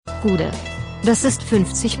Gude. Das ist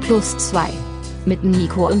 50 plus 2. Mit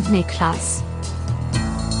Nico und Niklas.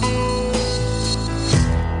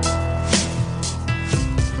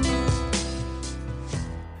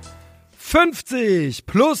 »50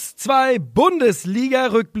 plus 2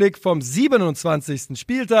 Bundesliga-Rückblick vom 27.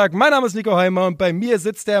 Spieltag. Mein Name ist Nico Heimer und bei mir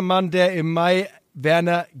sitzt der Mann, der im Mai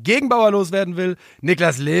Werner Gegenbauer loswerden will,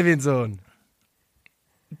 Niklas Levinson.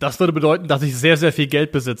 Das würde bedeuten, dass ich sehr, sehr viel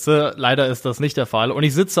Geld besitze. Leider ist das nicht der Fall. Und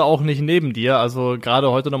ich sitze auch nicht neben dir. Also gerade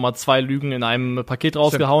heute nochmal 2 Lügen in einem Paket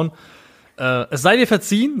rausgehauen. Es sei dir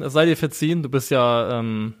verziehen. Du bist ja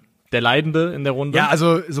der Leidende in der Runde. Ja,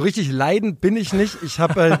 also so richtig leidend bin ich nicht. Ich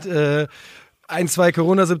habe halt 1, 2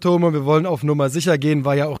 Corona-Symptome. Wir wollen auf Nummer sicher gehen.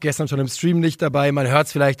 War ja auch gestern schon im Stream nicht dabei. Man hört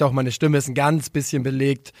es vielleicht auch, meine Stimme ist ein ganz bisschen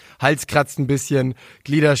belegt. Hals kratzt ein bisschen,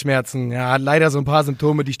 Gliederschmerzen. Ja, leider so ein paar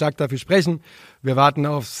Symptome, die stark dafür sprechen. Wir warten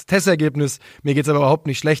aufs Testergebnis. Mir geht's aber überhaupt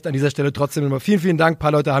nicht schlecht. An dieser Stelle trotzdem immer vielen, vielen Dank. Ein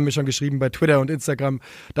paar Leute haben mir schon geschrieben bei Twitter und Instagram.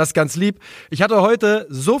 Das ist ganz lieb. Ich hatte heute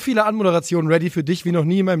so viele Anmoderationen ready für dich wie noch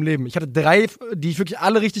nie in meinem Leben. Ich hatte 3, die ich wirklich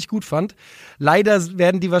alle richtig gut fand. Leider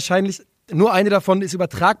werden die wahrscheinlich, nur eine davon ist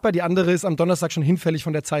übertragbar, die andere ist am Donnerstag schon hinfällig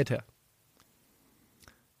von der Zeit her.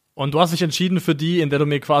 Und du hast dich entschieden für die, in der du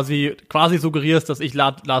mir quasi suggerierst, dass ich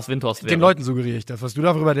Lars Windhorst wäre. Den Leuten suggeriere ich das. Was du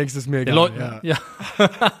darüber denkst, ist mir egal. Den Leuten, ja.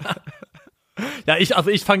 Ja,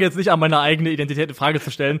 ich fange jetzt nicht an, meine eigene Identität in Frage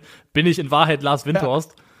zu stellen. Bin ich in Wahrheit Lars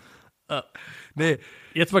Windhorst? Ja. Nee.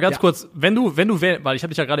 Jetzt mal ganz kurz, wenn du wählen, weil ich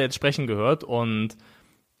habe dich ja gerade jetzt sprechen gehört, und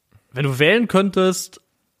wenn du wählen könntest,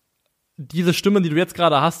 diese Stimmen, die du jetzt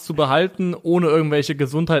gerade hast, zu behalten, ohne irgendwelche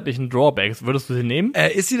gesundheitlichen Drawbacks, würdest du sie nehmen?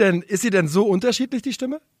 Ist sie denn so unterschiedlich, die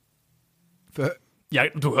Stimme? Ja,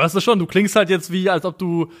 du hörst es schon, du klingst halt jetzt wie, als ob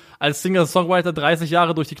du als Singer-Songwriter 30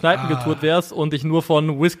 Jahre durch die Kneipen getourt wärst und dich nur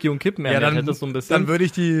von Whisky und Kippen ernährt hättest, so ein bisschen. Dann würde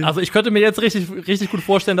ich die... Also ich könnte mir jetzt richtig gut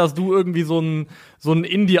vorstellen, dass du irgendwie so ein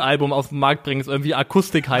Indie-Album auf den Markt bringst, irgendwie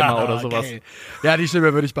Akustikheimer oder sowas. Okay. Ja, die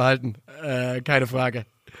Stimme würde ich behalten. Keine Frage.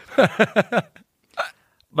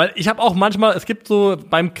 Weil ich habe auch manchmal, es gibt so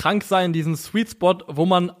beim Kranksein diesen Sweet Spot, wo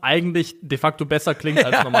man eigentlich de facto besser klingt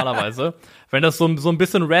als normalerweise. Wenn das so ein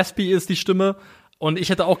bisschen raspy ist, die Stimme. Und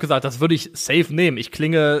ich hätte auch gesagt, das würde ich safe nehmen. Ich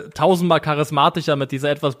klinge 1000-mal charismatischer mit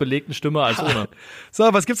dieser etwas belegten Stimme als ohne.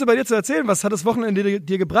 So, was gibt's denn bei dir zu erzählen? Was hat das Wochenende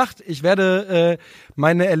dir gebracht? Ich werde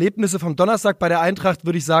meine Erlebnisse vom Donnerstag bei der Eintracht,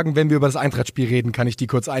 würde ich sagen, wenn wir über das Eintracht-Spiel reden, kann ich die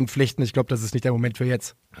kurz einpflichten. Ich glaube, das ist nicht der Moment für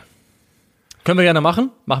jetzt. Können wir gerne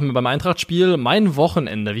machen. Machen wir beim Eintracht-Spiel. Mein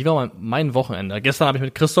Wochenende. Wie war mein Wochenende? Gestern habe ich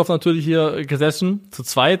mit Christoph natürlich hier gesessen, zu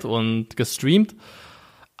zweit, und gestreamt.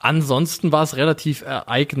 Ansonsten war es relativ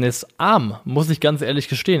ereignisarm, muss ich ganz ehrlich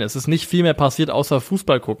gestehen. Es ist nicht viel mehr passiert, außer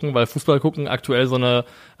Fußball gucken, weil Fußball gucken aktuell so eine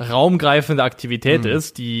raumgreifende Aktivität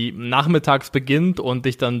ist, die nachmittags beginnt und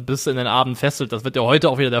dich dann bis in den Abend fesselt. Das wird ja heute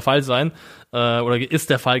auch wieder der Fall sein, oder ist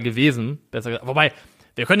der Fall gewesen, besser gesagt. Wobei,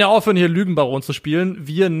 wir können ja aufhören, hier Lügenbaron zu spielen.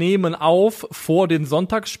 Wir nehmen auf vor den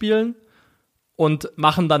Sonntagsspielen und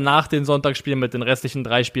machen dann nach den Sonntagsspielen mit den restlichen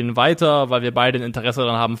 3 Spielen weiter, weil wir beide ein Interesse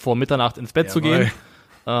daran haben, vor Mitternacht ins Bett zu gehen.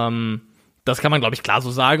 Das kann man, glaube ich, klar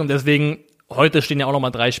so sagen. Und deswegen, heute stehen ja auch noch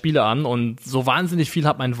mal 3 Spiele an. Und so wahnsinnig viel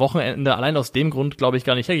hat mein Wochenende allein aus dem Grund, glaube ich,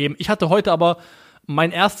 gar nicht hergegeben. Ich hatte heute aber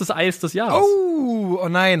mein erstes Eis des Jahres. Oh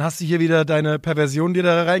nein, hast du hier wieder deine Perversion dir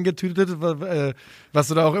da reingetütet, was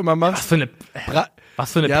du da auch immer machst?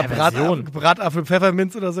 Was für eine Perversion? Bratapfel,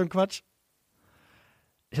 Pfefferminz oder so ein Quatsch?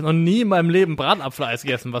 Ich habe noch nie in meinem Leben Bratapfeleis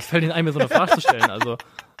gegessen. Was fällt Ihnen ein, mir so eine Frage zu stellen? Also,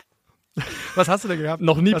 was hast du denn gehabt?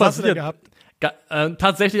 Noch nie was passiert. Hast du denn gehabt?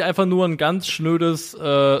 Tatsächlich einfach nur ein ganz schnödes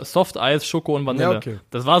Softeis, Schoko und Vanille. Ja, okay.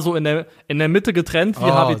 Das war so in der Mitte getrennt, wie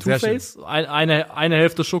Harvey Two-Face. Eine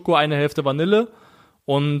Hälfte Schoko, eine Hälfte Vanille.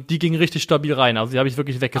 Und die ging richtig stabil rein. Also die habe ich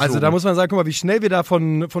wirklich weggezogen. Also da muss man sagen, guck mal, wie schnell wir da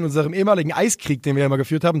von unserem ehemaligen Eiskrieg, den wir ja immer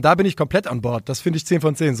geführt haben, da bin ich komplett an Bord. Das finde ich 10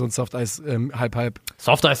 von 10, so ein Softeis halb-halb.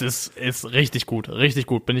 Softeis ist richtig gut, richtig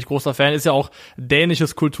gut. Bin ich großer Fan. Ist ja auch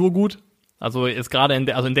dänisches Kulturgut. Also ist gerade in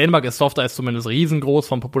Dänemark ist Softeis zumindest riesengroß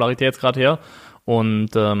vom Popularitätsgrad her. Und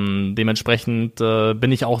dementsprechend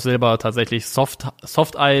bin ich auch selber tatsächlich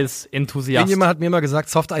Softeis-Enthusiast. Irgendjemand hat mir immer gesagt,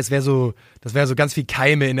 Softeis wäre so ganz viel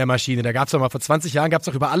Keime in der Maschine. Da gab's doch mal vor 20 Jahren gab's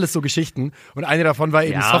doch über alles so Geschichten. Und eine davon war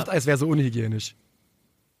eben, Softeis wäre so unhygienisch.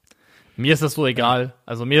 Mir ist das so egal.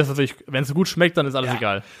 Also mir ist das natürlich, wenn es gut schmeckt, dann ist alles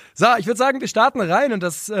egal. So, ich würde sagen, wir starten rein. Und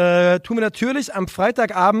das tun wir natürlich am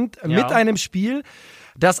Freitagabend mit einem Spiel,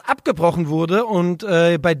 das abgebrochen wurde und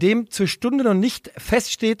bei dem zur Stunde noch nicht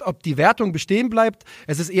feststeht, ob die Wertung bestehen bleibt.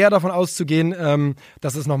 Es ist eher davon auszugehen,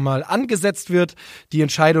 dass es nochmal angesetzt wird. Die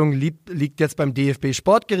Entscheidung liegt jetzt beim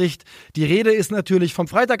DFB-Sportgericht. Die Rede ist natürlich vom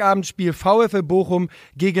Freitagabendspiel VfL Bochum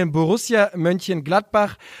gegen Borussia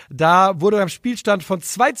Mönchengladbach. Da wurde beim Spielstand von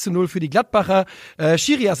 2:0 für die Gladbacher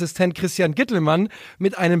Schiri-Assistent Christian Gittelmann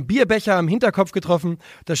mit einem Bierbecher am Hinterkopf getroffen.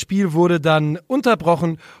 Das Spiel wurde dann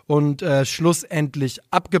unterbrochen und schlussendlich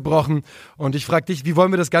abgebrochen. Und ich frage dich, wie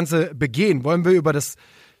wollen wir das Ganze begehen? Wollen wir über das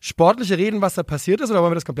Sportliche reden, was da passiert ist, oder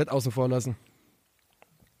wollen wir das komplett außen vor lassen?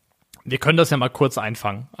 Wir können das ja mal kurz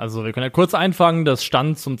einfangen. Also wir können ja kurz einfangen, das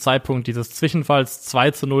stand zum Zeitpunkt dieses Zwischenfalls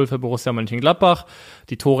 2:0 für Borussia Mönchengladbach.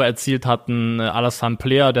 Die Tore erzielt hatten Alassane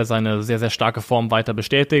Player, der seine sehr, sehr starke Form weiter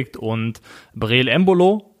bestätigt, und Breel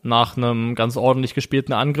Embolo nach einem ganz ordentlich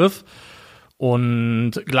gespielten Angriff.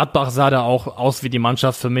 Und Gladbach sah da auch aus wie die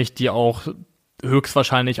Mannschaft für mich, die auch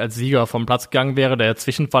höchstwahrscheinlich als Sieger vom Platz gegangen wäre. Der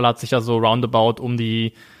Zwischenfall hat sich ja so roundabout um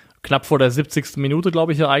die knapp vor der 70. Minute,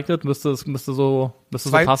 glaube ich, ereignet. Müsste so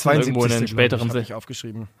passen, irgendwo in den späteren Habe ich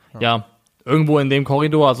aufgeschrieben. Ja, irgendwo in dem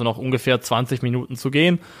Korridor, also noch ungefähr 20 Minuten zu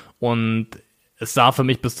gehen. Und es sah für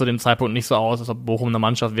mich bis zu dem Zeitpunkt nicht so aus, als ob Bochum eine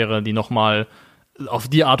Mannschaft wäre, die nochmal auf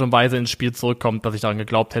die Art und Weise ins Spiel zurückkommt, dass ich daran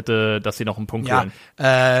geglaubt hätte, dass sie noch einen Punkt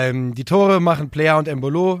holen. Die Tore machen Player und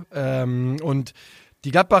Embolo und die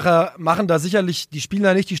Gladbacher machen da sicherlich, die spielen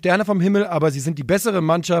da nicht die Sterne vom Himmel, aber sie sind die bessere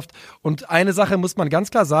Mannschaft. Und eine Sache muss man ganz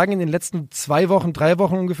klar sagen, in den letzten 3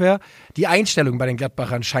 Wochen ungefähr, die Einstellung bei den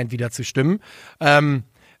Gladbachern scheint wieder zu stimmen.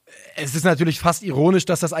 Es ist natürlich fast ironisch,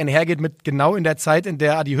 dass das einhergeht mit genau in der Zeit, in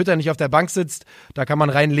der Adi Hütter nicht auf der Bank sitzt. Da kann man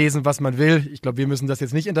reinlesen, was man will. Ich glaube, wir müssen das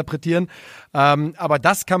jetzt nicht interpretieren. Aber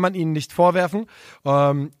das kann man ihnen nicht vorwerfen.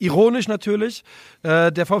 Ironisch natürlich.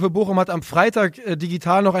 Der VfL Bochum hat am Freitag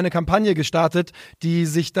digital noch eine Kampagne gestartet, die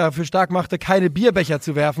sich dafür stark machte, keine Bierbecher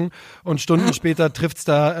zu werfen. Und Stunden später trifft's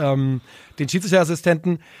da den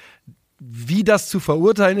Schiedsrichterassistenten. Wie das zu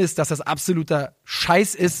verurteilen ist, dass das absoluter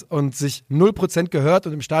Scheiß ist und sich 0% gehört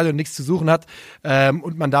und im Stadion nichts zu suchen hat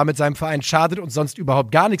und man damit seinem Verein schadet und sonst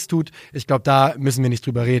überhaupt gar nichts tut, ich glaube, da müssen wir nicht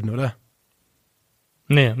drüber reden, oder?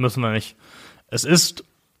 Nee, müssen wir nicht. Es ist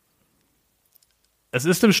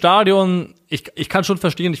im Stadion, ich kann schon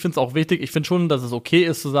verstehen, ich finde es auch wichtig, ich finde schon, dass es okay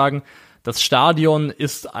ist zu sagen, das Stadion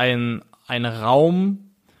ist ein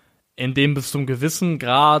Raum, in dem bis zum gewissen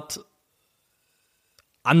Grad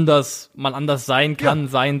man anders sein kann,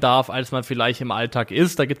 sein darf, als man vielleicht im Alltag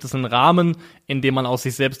ist. Da gibt es einen Rahmen, in dem man aus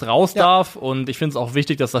sich selbst raus darf. Und ich finde es auch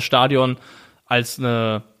wichtig, dass das Stadion als so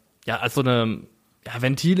eine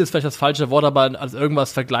Ventil ist vielleicht das falsche Wort, aber als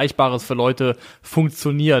irgendwas Vergleichbares für Leute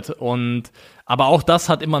funktioniert. Aber auch das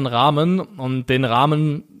hat immer einen Rahmen, und den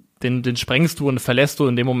Rahmen, den sprengst du und verlässt du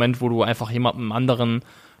in dem Moment, wo du einfach jemandem anderen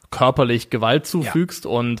körperlich Gewalt zufügst.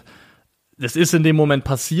 Ja. Und das ist in dem Moment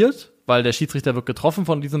passiert, weil der Schiedsrichter wird getroffen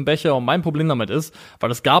von diesem Becher. Und mein Problem damit ist,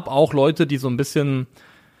 weil es gab auch Leute, die so ein bisschen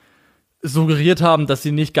suggeriert haben, dass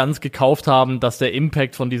sie nicht ganz gekauft haben, dass der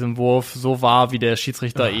Impact von diesem Wurf so war, wie der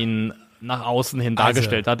Schiedsrichter ihn nach außen hin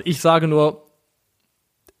dargestellt hat. Ich sage nur,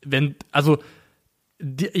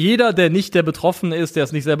 jeder, der nicht der Betroffene ist, der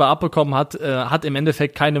es nicht selber abbekommen hat, hat im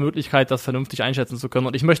Endeffekt keine Möglichkeit, das vernünftig einschätzen zu können.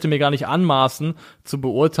 Und ich möchte mir gar nicht anmaßen, zu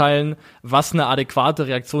beurteilen, was eine adäquate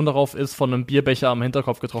Reaktion darauf ist, von einem Bierbecher am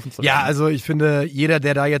Hinterkopf getroffen zu werden. Ja, also ich finde, jeder,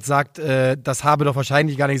 der da jetzt sagt, das habe doch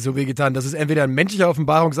wahrscheinlich gar nicht so wehgetan, das ist entweder ein menschlicher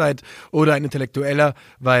Offenbarungseid oder ein intellektueller,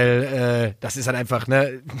 weil das ist halt einfach,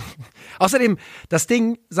 ne. Außerdem, das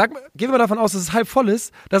Ding, gehen wir mal davon aus, dass es halb voll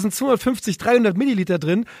ist, da sind 250, 300 Milliliter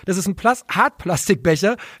drin, das ist ein Hartplastikbecher,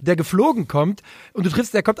 der geflogen kommt und du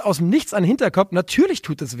triffst, der kommt aus dem Nichts an den Hinterkopf, natürlich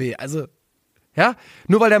tut es weh. Also, ja,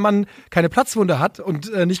 nur weil der Mann keine Platzwunde hat und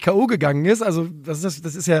nicht K.O. gegangen ist, also das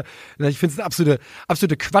ist ja, ich finde es eine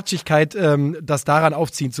absolute Quatschigkeit, das daran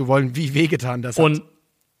aufziehen zu wollen, wie wehgetan das hat. Und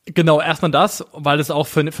genau, erstmal das, weil es auch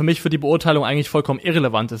für mich für die Beurteilung eigentlich vollkommen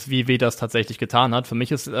irrelevant ist, wie weh das tatsächlich getan hat. Für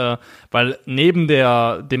mich ist, weil neben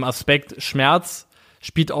dem Aspekt Schmerz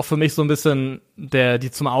spielt auch für mich so ein bisschen die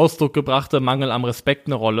zum Ausdruck gebrachte Mangel am Respekt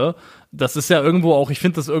eine Rolle. Das ist ja irgendwo auch, ich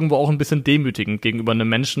finde das irgendwo auch ein bisschen demütigend gegenüber einem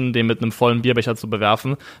Menschen, den mit einem vollen Bierbecher zu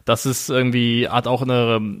bewerfen. Das ist irgendwie, hat auch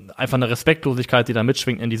einfach eine Respektlosigkeit, die da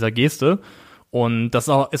mitschwingt in dieser Geste. Und das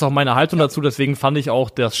ist auch meine Haltung dazu, deswegen fand ich auch,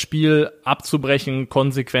 das Spiel abzubrechen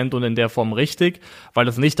konsequent und in der Form richtig, weil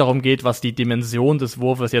es nicht darum geht, was die Dimension des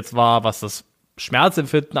Wurfes jetzt war, was das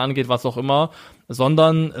Schmerzempfinden angeht, was auch immer,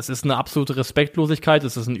 sondern es ist eine absolute Respektlosigkeit,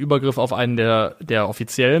 es ist ein Übergriff auf einen der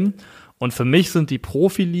Offiziellen. Und für mich sind die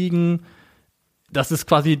Profiligen das ist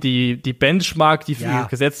quasi die Benchmark, die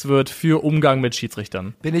gesetzt wird für Umgang mit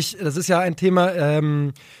Schiedsrichtern. Das ist ja ein Thema,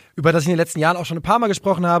 über das ich in den letzten Jahren auch schon ein paar Mal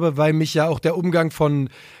gesprochen habe, weil mich ja auch der Umgang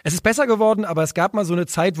es ist besser geworden, aber es gab mal so eine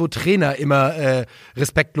Zeit, wo Trainer immer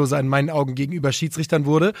respektloser in meinen Augen gegenüber Schiedsrichtern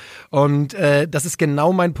wurde. Und das ist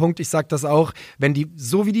genau mein Punkt. Ich sage das auch,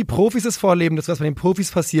 so wie die Profis es vorleben, das, was bei den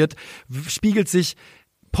Profis passiert, spiegelt sich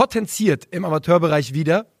potenziert im Amateurbereich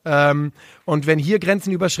wieder. Und wenn hier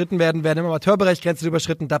Grenzen überschritten werden im Amateurbereich Grenzen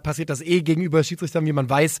überschritten, da passiert das gegenüber Schiedsrichtern, wie man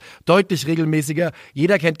weiß, deutlich regelmäßiger.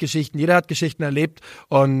 Jeder kennt Geschichten, jeder hat Geschichten erlebt.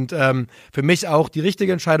 Und für mich auch die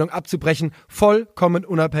richtige Entscheidung abzubrechen, vollkommen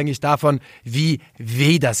unabhängig davon, wie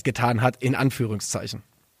weh das getan hat, in Anführungszeichen.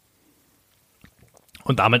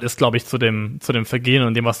 Und damit ist, glaube ich, zu dem Vergehen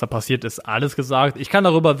und dem, was da passiert ist, alles gesagt. Ich kann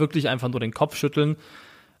darüber wirklich einfach nur den Kopf schütteln.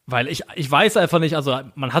 Weil ich weiß einfach nicht, also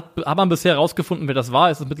hat man bisher rausgefunden, wer das war?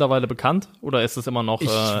 Ist es mittlerweile bekannt? Oder ist es immer noch,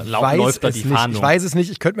 läuft da die Fahndung? Ich weiß es nicht.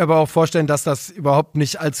 Ich könnte mir aber auch vorstellen, dass das überhaupt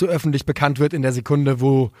nicht allzu öffentlich bekannt wird in der Sekunde,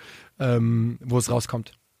 wo es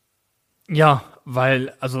rauskommt. Ja,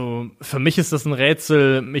 weil, also für mich ist das ein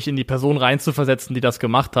Rätsel, mich in die Person reinzuversetzen, die das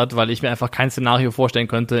gemacht hat, weil ich mir einfach kein Szenario vorstellen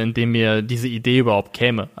könnte, in dem mir diese Idee überhaupt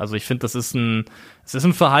käme. Also ich finde, es ist ein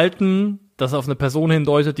Verhalten, das auf eine Person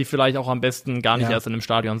hindeutet, die vielleicht auch am besten gar nicht erst in einem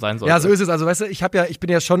Stadion sein sollte. Ja, so ist es. Also weißt du, ich bin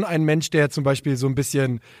ja schon ein Mensch, der zum Beispiel so ein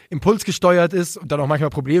bisschen impulsgesteuert ist und dann auch manchmal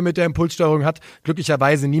Probleme mit der Impulssteuerung hat.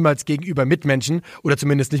 Glücklicherweise niemals gegenüber Mitmenschen oder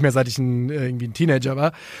zumindest nicht mehr, seit ich irgendwie ein Teenager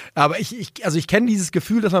war. Aber ich kenne dieses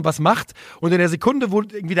Gefühl, dass man was macht und in der Sekunde, wo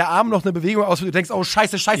irgendwie der Arm noch eine Bewegung ausführt, du denkst, oh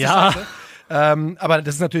scheiße. Aber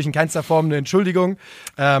das ist natürlich in keinster Form eine Entschuldigung.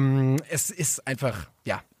 Es ist einfach,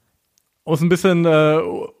 Um es ein bisschen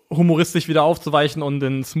humoristisch wieder aufzuweichen und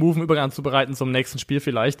den smoothen Übergang zu bereiten zum nächsten Spiel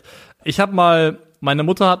vielleicht. Meine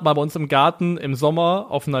Mutter hat mal bei uns im Garten im Sommer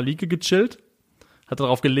auf einer Liege gechillt, hat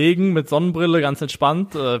darauf gelegen, mit Sonnenbrille, ganz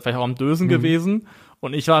entspannt, vielleicht auch am Dösen gewesen.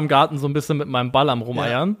 Und ich war im Garten so ein bisschen mit meinem Ball am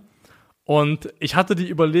Rumeiern. Ja. Und ich hatte die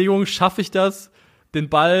Überlegung, schaffe ich das, den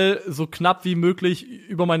Ball so knapp wie möglich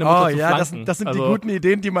über meine Mutter zu flanken. Das sind die guten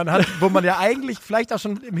Ideen, die man hat, wo man ja eigentlich vielleicht auch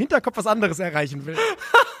schon im Hinterkopf was anderes erreichen will.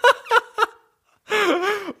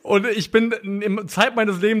 Und ich bin in Zeit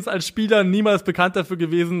meines Lebens als Spieler niemals bekannt dafür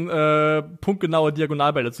gewesen, punktgenaue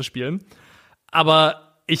Diagonalbälle zu spielen.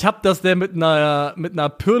 Aber ich habe das mit einer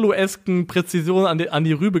Pirlo-esken Präzision an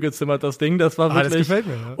die Rübe gezimmert, das Ding. Das war wirklich. Das gefällt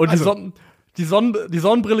mir. Ja. Und die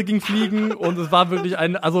Sonnenbrille ging fliegen und es war wirklich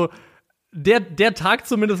der Tag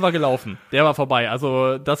zumindest war gelaufen. Der war vorbei.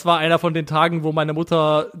 Also das war einer von den Tagen, wo meine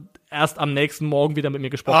Mutter erst am nächsten Morgen wieder mit mir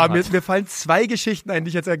gesprochen hat. Mir fallen 2 Geschichten ein, die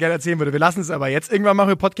ich jetzt gerne erzählen würde. Wir lassen es aber jetzt. Irgendwann machen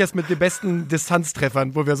wir Podcast mit den besten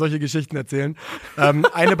Distanztreffern, wo wir solche Geschichten erzählen.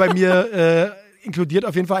 Eine bei mir inkludiert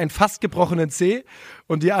auf jeden Fall einen fast gebrochenen Zeh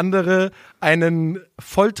und die andere einen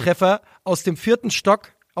Volltreffer aus dem 4.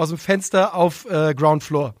 Stock, aus dem Fenster auf Ground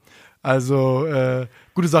Floor. Also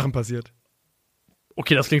gute Sachen passiert.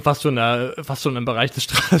 Okay, das klingt fast schon im Bereich des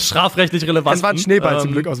strafrechtlich Relevanten. Es war ein Schneeball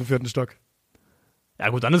zum Glück aus dem 4. Stock. Ja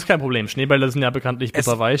gut, dann ist kein Problem. Schneebälle sind ja bekanntlich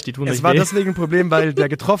butterweich, die tun nicht weh. Es war deswegen ein Problem, weil der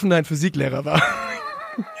Getroffene ein Physiklehrer war.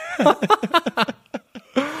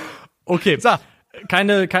 Okay, so.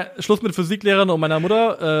 Schluss mit Physiklehrern und meiner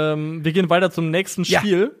Mutter. Wir gehen weiter zum nächsten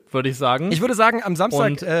Spiel, würde ich sagen. Ich würde sagen, am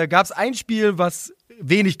Samstag gab es ein Spiel, was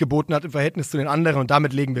wenig geboten hat im Verhältnis zu den anderen und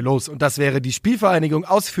damit legen wir los. Und das wäre die Spielvereinigung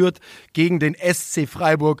aus Fürth gegen den SC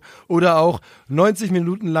Freiburg oder auch 90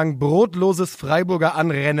 Minuten lang brotloses Freiburger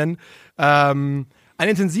Anrennen. Ein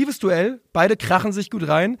intensives Duell, beide krachen sich gut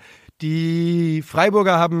rein. Die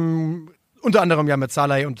Freiburger haben unter anderem ja mit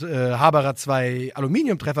Salai und Haberer 2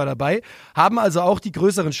 Aluminiumtreffer dabei, haben also auch die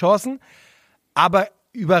größeren Chancen, aber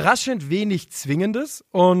überraschend wenig Zwingendes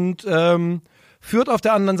und Fürth auf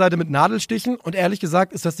der anderen Seite mit Nadelstichen und ehrlich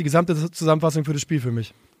gesagt ist das die gesamte Zusammenfassung für das Spiel für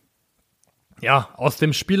mich. Ja, aus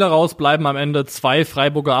dem Spiel heraus bleiben am Ende 2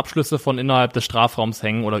 Freiburger Abschlüsse von innerhalb des Strafraums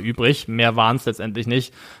hängen oder übrig. Mehr waren es letztendlich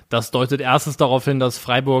nicht. Das deutet erstens darauf hin, dass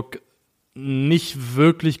Freiburg nicht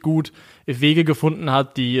wirklich gut Wege gefunden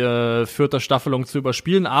hat, die Fürther Staffelung zu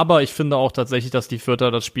überspielen. Aber ich finde auch tatsächlich, dass die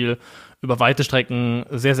Fürther das Spiel über weite Strecken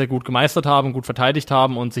sehr, sehr gut gemeistert haben, gut verteidigt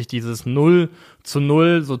haben und sich dieses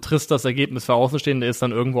 0:0, so trist das Ergebnis für Außenstehende ist,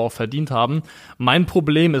 dann irgendwo auch verdient haben. Mein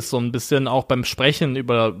Problem ist so ein bisschen auch beim Sprechen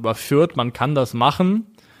über Fürth, man kann das machen.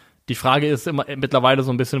 Die Frage ist immer mittlerweile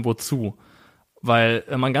so ein bisschen, wozu? Weil,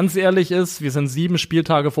 wenn man ganz ehrlich ist, wir sind 7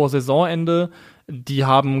 Spieltage vor Saisonende. Die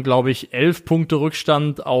haben, glaube ich, 11 Punkte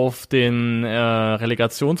Rückstand auf den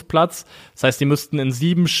Relegationsplatz. Das heißt, die müssten in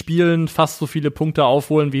 7 Spielen fast so viele Punkte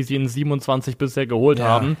aufholen, wie sie in 27 bisher geholt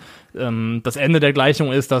haben. Das Ende der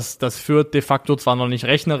Gleichung ist, dass Fürth de facto zwar noch nicht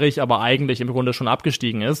rechnerisch, aber eigentlich im Grunde schon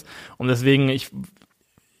abgestiegen ist. Und deswegen, ich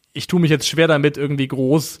tue mich jetzt schwer damit, irgendwie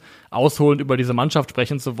groß ausholend über diese Mannschaft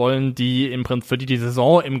sprechen zu wollen, die im Prinzip für die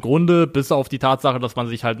Saison im Grunde, bis auf die Tatsache, dass man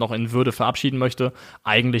sich halt noch in Würde verabschieden möchte,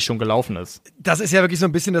 eigentlich schon gelaufen ist. Das ist ja wirklich so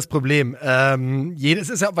ein bisschen das Problem. Es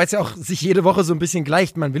ist ja, weil es ja auch sich jede Woche so ein bisschen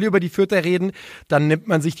gleicht. Man will über die Fürther reden, dann nimmt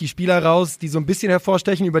man sich die Spieler raus, die so ein bisschen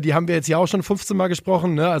hervorstechen. Über die haben wir jetzt ja auch schon 15 Mal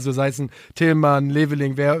gesprochen, ne? Also sei es ein Tillmann,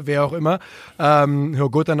 Leveling, wer auch immer.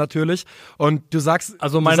 Hörgotha natürlich. Und du sagst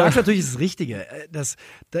natürlich das Richtige.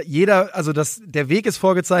 Der Weg ist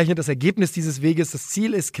vorgezeichnet, das Ergebnis dieses Weges, das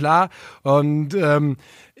Ziel ist klar und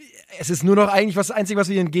es ist nur noch eigentlich das Einzige, was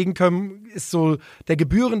wir hier entgegenkommen, ist so der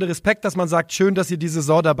gebührende Respekt, dass man sagt, schön, dass ihr diese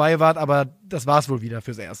Saison dabei wart, aber das war's wohl wieder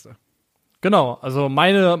fürs Erste. Genau, also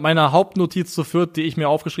meine Hauptnotiz zu Fürth, die ich mir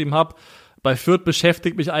aufgeschrieben habe, bei Fürth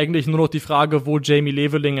beschäftigt mich eigentlich nur noch die Frage, wo Jamie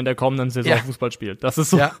Leveling in der kommenden Saison Fußball spielt. Das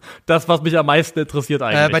ist so das, was mich am meisten interessiert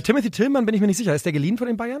eigentlich. Bei Timothy Tillmann bin ich mir nicht sicher. Ist der geliehen von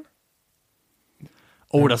den Bayern?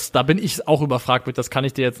 Oh, da bin ich auch überfragt mit, das kann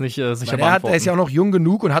ich dir jetzt nicht sicher beantworten. Er ist ja auch noch jung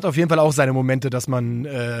genug und hat auf jeden Fall auch seine Momente, dass man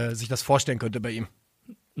sich das vorstellen könnte bei ihm.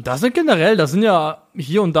 Das sind ja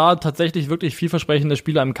hier und da tatsächlich wirklich vielversprechende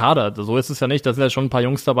Spieler im Kader. So ist es ja nicht. Da sind ja schon ein paar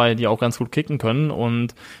Jungs dabei, die auch ganz gut kicken können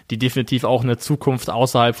und die definitiv auch eine Zukunft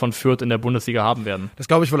außerhalb von Fürth in der Bundesliga haben werden. Das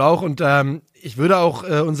glaube ich wohl auch. Und ich würde auch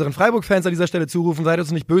unseren Freiburg-Fans an dieser Stelle zurufen, seid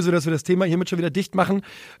uns nicht böse, dass wir das Thema hiermit schon wieder dicht machen.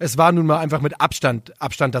 Es war nun mal einfach mit Abstand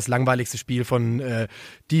das langweiligste Spiel von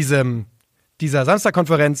dieser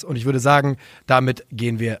Samstagkonferenz. Und ich würde sagen, damit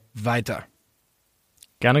gehen wir weiter.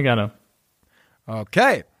 Gerne, gerne.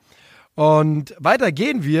 Okay. Und weiter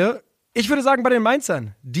gehen wir, ich würde sagen, bei den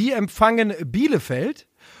Mainzern. Die empfangen Bielefeld.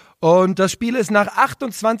 Und das Spiel ist nach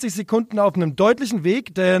 28 Sekunden auf einem deutlichen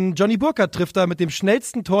Weg, denn Johnny Burkhardt trifft da mit dem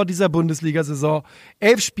schnellsten Tor dieser Bundesliga-Saison.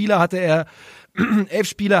 11 Spieler hatte er,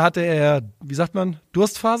 wie sagt man,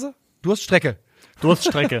 Durstphase? Durststrecke.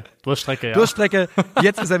 Durststrecke, ja. Durststrecke,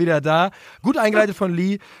 jetzt ist er wieder da. Gut eingeleitet von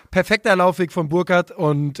Lee, perfekter Laufweg von Burkhardt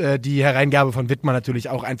und die Hereingabe von Wittmann natürlich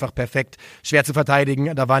auch einfach perfekt. Schwer zu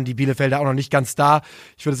verteidigen, da waren die Bielefelder auch noch nicht ganz da.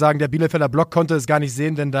 Ich würde sagen, der Bielefelder Block konnte es gar nicht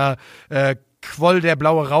sehen, denn da quoll der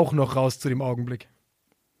blaue Rauch noch raus zu dem Augenblick.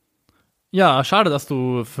 Ja, schade, dass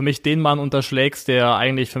du für mich den Mann unterschlägst, der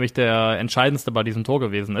eigentlich für mich der entscheidendste bei diesem Tor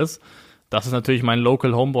gewesen ist. Das ist natürlich mein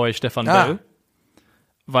Local Homeboy Stefan Bell.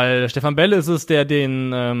 Weil Stefan Bell ist es, der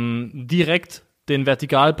den direkt den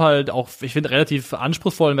Vertikalpass, auch ich finde relativ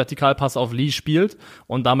anspruchsvollen Vertikalpass auf Lee spielt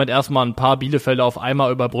und damit erstmal ein paar Bielefelder auf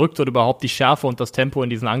einmal überbrückt und überhaupt die Schärfe und das Tempo in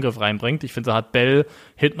diesen Angriff reinbringt. Ich finde, da hat Bell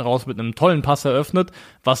hinten raus mit einem tollen Pass eröffnet.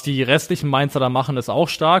 Was die restlichen Mainzer da machen, ist auch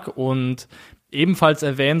stark und ebenfalls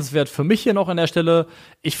erwähnenswert für mich hier noch an der Stelle,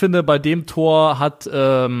 ich finde, bei dem Tor hat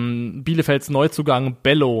Bielefelds Neuzugang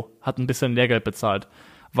Bello hat ein bisschen Lehrgeld bezahlt,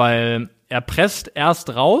 weil er presst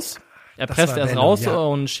erst raus,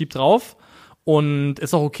 und schiebt drauf und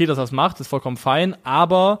ist auch okay, dass er das macht, ist vollkommen fein,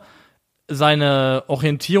 aber seine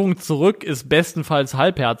Orientierung zurück ist bestenfalls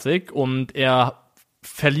halbherzig und er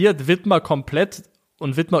verliert Wittmer komplett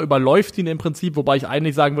und Wittmer überläuft ihn im Prinzip, wobei ich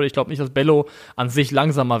eigentlich sagen würde, ich glaube nicht, dass Bello an sich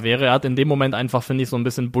langsamer wäre. Er hat in dem Moment einfach, finde ich, so ein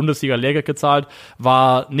bisschen Bundesliga-Lehrgeld gezahlt,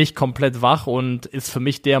 war nicht komplett wach und ist für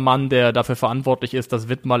mich der Mann, der dafür verantwortlich ist, dass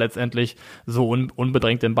Wittmer letztendlich so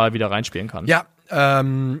unbedrängt den Ball wieder reinspielen kann. Ja,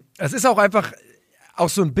 es ist auch einfach auch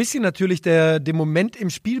so ein bisschen natürlich dem Moment im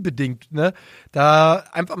Spiel bedingt, ne? Da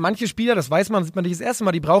einfach manche Spieler, das weiß man, sieht man nicht das erste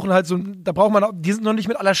Mal, die brauchen halt die sind noch nicht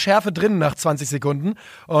mit aller Schärfe drin nach 20 Sekunden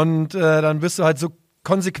und dann wirst du halt so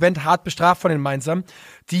konsequent hart bestraft von den Mainzern,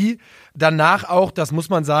 die danach auch, das muss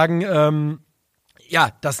man sagen,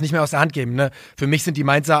 das nicht mehr aus der Hand geben. Ne? Für mich sind die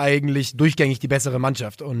Mainzer eigentlich durchgängig die bessere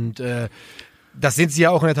Mannschaft und das sind sie ja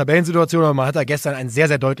auch in der Tabellensituation, aber man hat da gestern einen sehr,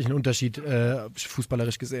 sehr deutlichen Unterschied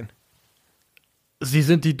fußballerisch gesehen. Sie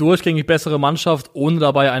sind die durchgängig bessere Mannschaft, ohne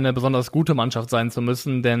dabei eine besonders gute Mannschaft sein zu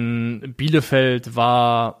müssen, denn Bielefeld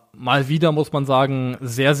war mal wieder, muss man sagen,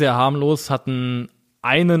 sehr, sehr harmlos, hatten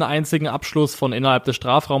einen einzigen Abschluss von innerhalb des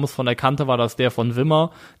Strafraums, von der Kante war das der von Wimmer,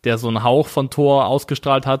 der so einen Hauch von Tor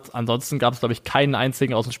ausgestrahlt hat. Ansonsten gab es, glaube ich, keinen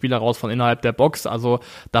einzigen aus dem Spiel heraus von innerhalb der Box. Also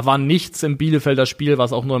da war nichts im Bielefelder Spiel,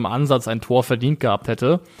 was auch nur im Ansatz ein Tor verdient gehabt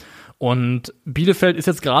hätte. Und Bielefeld ist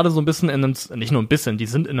jetzt gerade so ein bisschen nicht nur ein bisschen, die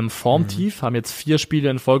sind in einem Formtief, haben jetzt 4 Spiele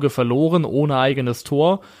in Folge verloren, ohne eigenes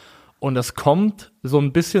Tor. Und das kommt so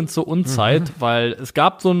ein bisschen zur Unzeit, weil es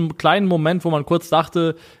gab so einen kleinen Moment, wo man kurz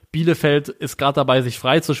dachte, Bielefeld ist gerade dabei, sich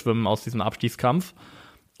frei zu schwimmen aus diesem Abstiegskampf.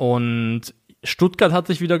 Und Stuttgart hat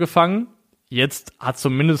sich wieder gefangen. Jetzt hat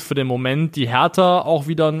zumindest für den Moment die Hertha auch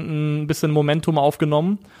wieder ein bisschen Momentum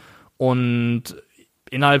aufgenommen. Und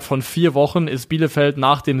innerhalb von 4 Wochen ist Bielefeld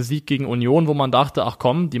nach dem Sieg gegen Union, wo man dachte, ach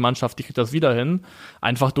komm, die Mannschaft, die kriegt das wieder hin,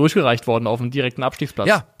 einfach durchgereicht worden auf einen direkten Abstiegsplatz.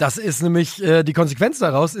 Ja, das ist nämlich die Konsequenz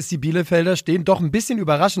daraus, ist, die Bielefelder stehen doch ein bisschen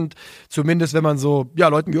überraschend, zumindest wenn man so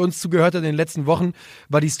Leuten wie uns zugehört hat in den letzten Wochen,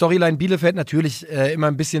 war die Storyline Bielefeld natürlich immer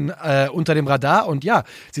ein bisschen unter dem Radar und ja,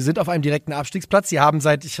 sie sind auf einem direkten Abstiegsplatz, sie haben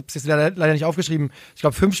ich habe es jetzt leider nicht aufgeschrieben, ich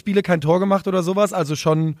glaube 5 Spiele kein Tor gemacht oder sowas, also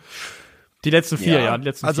schon die letzten 4, die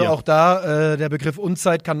letzten 4. Also auch da, der Begriff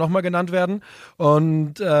Unzeit kann nochmal genannt werden.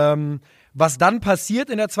 Und was dann passiert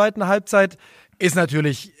in der zweiten Halbzeit, ist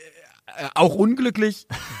natürlich auch unglücklich.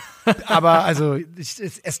 Aber also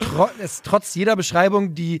es trotz jeder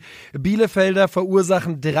Beschreibung, die Bielefelder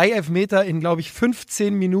verursachen 3 Elfmeter in, glaube ich,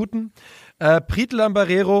 15 Minuten. Prietl am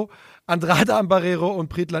Barrero, Andrade am Barrero und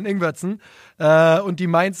Prietl an Ingwertsen. Und die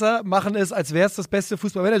Mainzer machen es, als wäre es das beste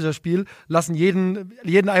Fußballmanagerspiel, lassen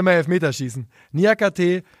jeden einmal Elfmeter schießen.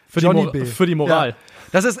 Niakate, Johnny B. Für die Moral. Ja,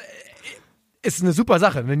 das ist eine super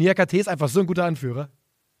Sache. Niakate ist einfach so ein guter Anführer.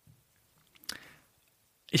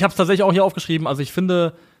 Ich habe es tatsächlich auch hier aufgeschrieben. Also ich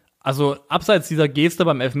finde, abseits dieser Geste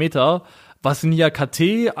beim Elfmeter, was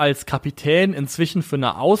Niakate als Kapitän inzwischen für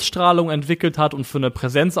eine Ausstrahlung entwickelt hat und für eine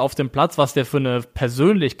Präsenz auf dem Platz, was der für eine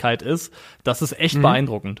Persönlichkeit ist, das ist echt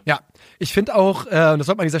beeindruckend. Ja, ich finde auch, das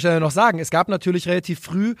sollte man an dieser Stelle noch sagen, es gab natürlich relativ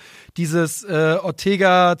früh dieses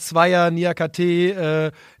Ortega Zweier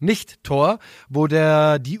Niakate Nicht-Tor, wo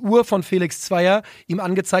die Uhr von Felix Zweier ihm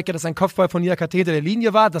angezeigt hat, dass ein Kopfball von Niakate hinter der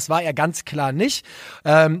Linie war. Das war er ganz klar nicht.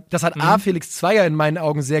 Das hat Felix Zweier in meinen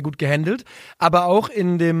Augen sehr gut gehandelt, aber auch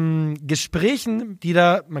in dem Gesprächen,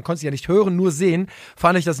 man konnte sie ja nicht hören, nur sehen,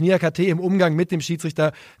 fand ich, dass Niakate im Umgang mit dem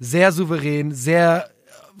Schiedsrichter sehr souverän, sehr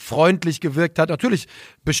freundlich gewirkt hat. Natürlich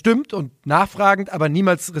bestimmt und nachfragend, aber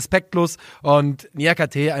niemals respektlos. Und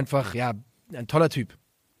Niakate einfach, ein toller Typ.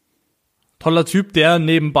 Toller Typ, der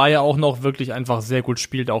nebenbei auch noch wirklich einfach sehr gut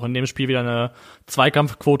spielt. Auch in dem Spiel wieder eine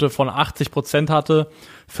Zweikampfquote von 80% hatte.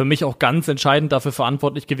 Für mich auch ganz entscheidend dafür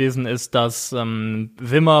verantwortlich gewesen ist, dass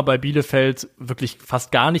Wimmer bei Bielefeld wirklich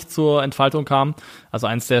fast gar nicht zur Entfaltung kam. Also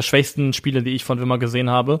eins der schwächsten Spiele, die ich von Wimmer gesehen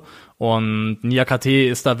habe. Und Niakate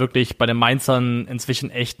ist da wirklich bei den Mainzern inzwischen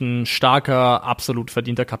echt ein starker, absolut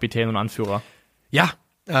verdienter Kapitän und Anführer. Ja,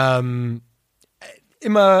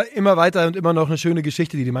 Immer weiter und immer noch eine schöne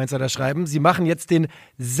Geschichte, die Mainzer da schreiben. Sie machen jetzt den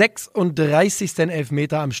 36.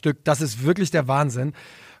 Elfmeter am Stück. Das ist wirklich der Wahnsinn.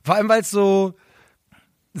 Vor allem, weil es so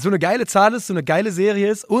eine geile Zahl ist, so eine geile Serie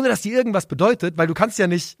ist, ohne dass die irgendwas bedeutet, weil du kannst ja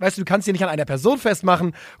nicht an einer Person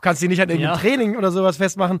festmachen, du kannst sie nicht an irgendeinem Training oder sowas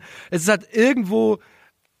festmachen. Es ist halt irgendwo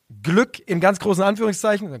Glück in ganz großen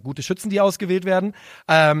Anführungszeichen, gute Schützen, die ausgewählt werden.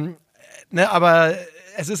 Aber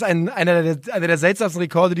es ist einer der seltsamsten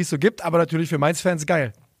Rekorde, die es so gibt, aber natürlich für Mainz-Fans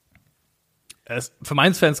geil. Für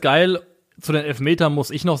Mainz-Fans geil. Zu den Elfmetern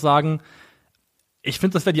muss ich noch sagen, ich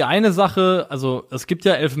finde, das wäre die eine Sache, also es gibt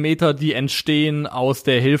ja Elfmeter, die entstehen aus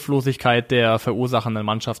der Hilflosigkeit der verursachenden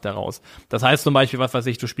Mannschaft heraus. Das heißt zum Beispiel, was weiß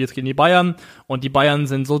ich, du spielst gegen die Bayern und die Bayern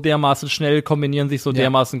sind so dermaßen schnell, kombinieren sich so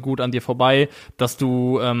dermaßen gut an dir vorbei, dass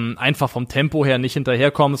du einfach vom Tempo her nicht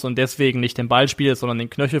hinterherkommst und deswegen nicht den Ball spielst, sondern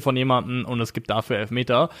den Knöchel von jemandem und es gibt dafür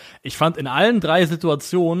Elfmeter. Ich fand, in allen 3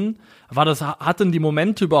 Situationen hatten die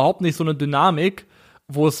Momente überhaupt nicht so eine Dynamik,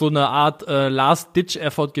 wo es so eine Art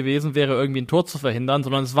Last-Ditch-Effort gewesen wäre, irgendwie ein Tor zu verhindern,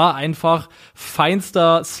 sondern es war einfach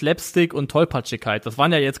feinster Slapstick und Tollpatschigkeit. Das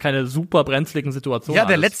waren ja jetzt keine super brenzligen Situationen. Ja,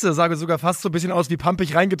 der letzte sah sogar fast so ein bisschen aus wie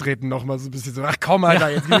pampig reingetreten nochmal, so ein bisschen so, ach komm, Alter,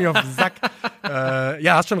 jetzt geh mir auf den Sack.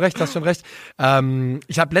 Hast schon recht.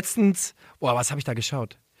 Ich habe letztens, was habe ich da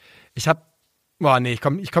geschaut? Ich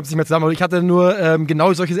komm's nicht mehr zusammen. Ich hatte nur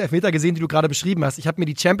genau solche Elfmeter gesehen, die du gerade beschrieben hast. Ich habe mir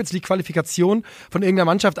die Champions-League-Qualifikation von irgendeiner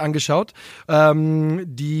Mannschaft angeschaut,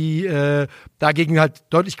 die dagegen halt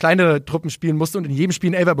deutlich kleinere Truppen spielen musste und in jedem Spiel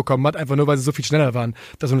einen Elfer bekommen hat, einfach nur, weil sie so viel schneller waren.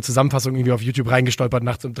 Da so eine Zusammenfassung irgendwie auf YouTube reingestolpert,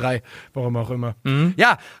 nachts um 3, warum auch immer.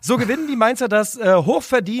 Ja, so gewinnen die Mainzer das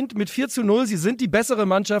hochverdient mit 4:0. Sie sind die bessere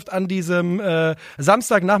Mannschaft an diesem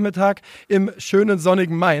Samstagnachmittag im schönen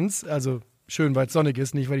sonnigen Mainz, also schön, weil es sonnig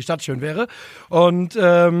ist, nicht weil die Stadt schön wäre. Und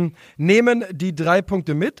nehmen die 3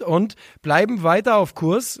 Punkte mit und bleiben weiter auf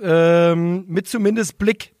Kurs mit zumindest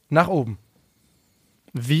Blick nach oben.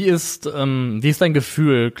 Wie ist dein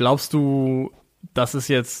Gefühl? Glaubst du, dass es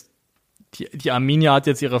jetzt die Arminia hat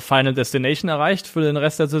jetzt ihre Final Destination erreicht für den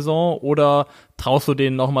Rest der Saison oder traust du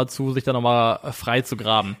denen nochmal zu, sich da nochmal frei zu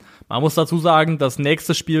graben? Man muss dazu sagen, das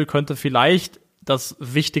nächste Spiel könnte vielleicht das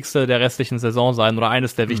Wichtigste der restlichen Saison sein oder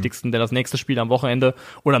eines der wichtigsten, denn das nächste Spiel am Wochenende,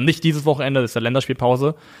 oder nicht dieses Wochenende, das ist ja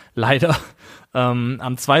Länderspielpause, leider.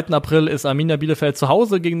 Am 2. April ist Arminia Bielefeld zu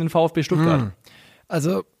Hause gegen den VfB Stuttgart.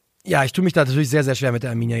 Also, ja, ich tue mich da natürlich sehr, sehr schwer mit der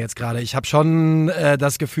Arminia jetzt gerade. Ich habe schon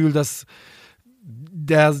das Gefühl, dass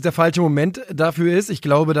der falsche Moment dafür ist. Ich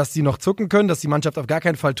glaube, dass die noch zucken können, dass die Mannschaft auf gar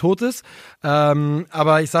keinen Fall tot ist.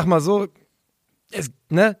 Aber ich sag mal so,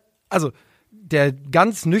 also der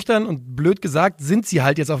ganz nüchtern und blöd gesagt, sind sie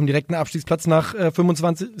halt jetzt auf dem direkten Abstiegsplatz nach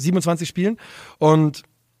 27 Spielen. Und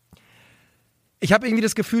ich habe irgendwie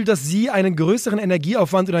das Gefühl, dass sie einen größeren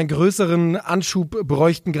Energieaufwand oder einen größeren Anschub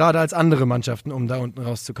bräuchten, gerade als andere Mannschaften, um da unten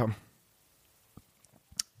rauszukommen.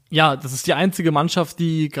 Ja, das ist die einzige Mannschaft,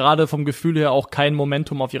 die gerade vom Gefühl her auch kein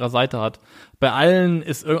Momentum auf ihrer Seite hat. Bei allen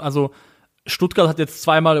ist, also Stuttgart hat jetzt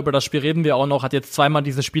zweimal, über das Spiel reden wir auch noch, hat jetzt zweimal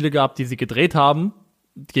diese Spiele gehabt, die sie gedreht haben,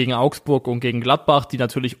 gegen Augsburg und gegen Gladbach, die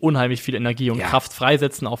natürlich unheimlich viel Energie und Kraft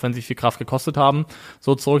freisetzen, auch wenn sie viel Kraft gekostet haben,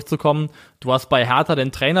 so zurückzukommen. Du hast bei Hertha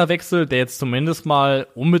den Trainerwechsel, der jetzt zumindest mal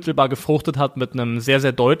unmittelbar gefruchtet hat mit einem sehr,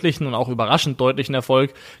 sehr deutlichen und auch überraschend deutlichen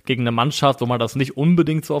Erfolg gegen eine Mannschaft, wo man das nicht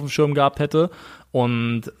unbedingt so auf dem Schirm gehabt hätte.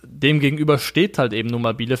 Und dem gegenüber steht halt eben nun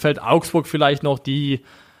mal Bielefeld. Augsburg vielleicht noch, die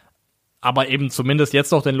aber eben zumindest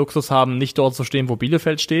jetzt noch den Luxus haben, nicht dort zu stehen, wo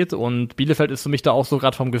Bielefeld steht. Und Bielefeld ist für mich da auch so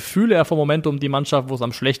gerade vom Gefühl her, vom Momentum die Mannschaft, wo es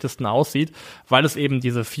am schlechtesten aussieht, weil es eben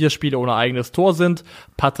diese 4 Spiele ohne eigenes Tor sind.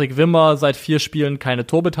 Patrick Wimmer seit 4 Spielen keine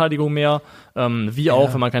Torbeteiligung mehr.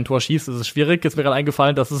 Auch, wenn man kein Tor schießt, ist es schwierig. Ist mir gerade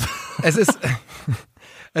eingefallen, dass es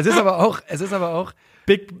Es ist aber auch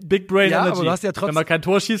Big Brain Energy. Aber du hast ja trotzdem, wenn man kein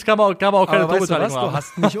Tor schießt, kann man auch keine Torbeteiligung haben. Du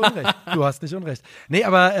hast nicht Unrecht. Du hast nicht Unrecht. Nee,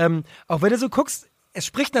 aber auch wenn du so guckst, es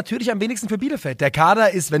spricht natürlich am wenigsten für Bielefeld. Der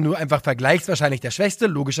Kader ist, wenn du einfach vergleichst, wahrscheinlich der schwächste,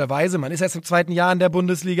 logischerweise. Man ist erst im 2. Jahr in der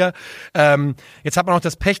Bundesliga. Jetzt hat man auch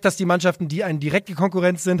das Pech, dass die Mannschaften, die eine direkte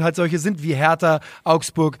Konkurrenz sind, halt solche sind wie Hertha,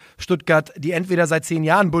 Augsburg, Stuttgart, die entweder seit 10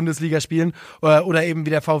 Jahren Bundesliga spielen oder eben wie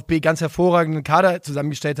der VfB ganz hervorragenden Kader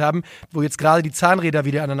zusammengestellt haben, wo jetzt gerade die Zahnräder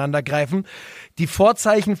wieder aneinander greifen. Die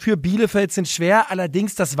Vorzeichen für Bielefeld sind schwer,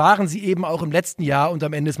 allerdings das waren sie eben auch im letzten Jahr und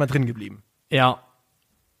am Ende ist man drin geblieben. Ja.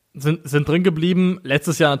 Sind drin geblieben.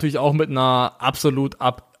 Letztes Jahr natürlich auch mit einer absolut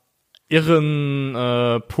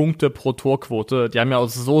irren Punkte pro Torquote. Die haben ja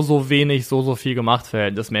aus so wenig so viel gemacht,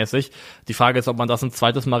 verhältnismäßig. Die Frage ist, ob man das ein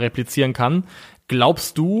zweites Mal replizieren kann.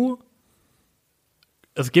 Glaubst du,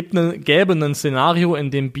 es gäbe ein Szenario,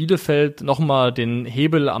 in dem Bielefeld nochmal den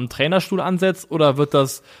Hebel am Trainerstuhl ansetzt, oder wird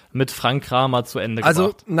das mit Frank Kramer zu Ende gebracht?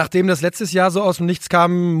 Also, nachdem das letztes Jahr so aus dem Nichts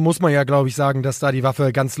kam, muss man ja, glaube ich, sagen, dass da die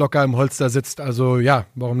Waffe ganz locker im Holster sitzt. Also, ja,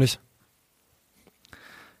 warum nicht?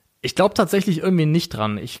 Ich glaube tatsächlich irgendwie nicht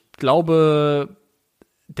dran. Ich glaube,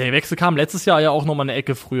 der Wechsel kam letztes Jahr ja auch nochmal eine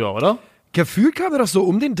Ecke früher, oder? Gefühlt kam er doch so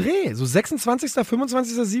um den Dreh. So 26.,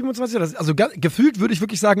 25., 27. Also, gefühlt würde ich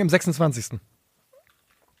wirklich sagen im 26.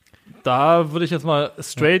 Da würde ich jetzt mal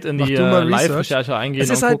straight in die Live-Recherche eingehen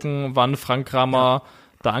und gucken, wann Frank Kramer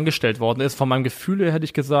da angestellt worden ist. Von meinem Gefühl her hätte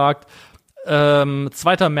ich gesagt 2.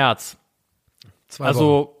 März. 2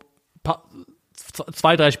 Wochen.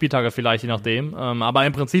 2-3 Spieltage vielleicht, je nachdem. Aber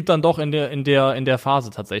im Prinzip dann doch in der Phase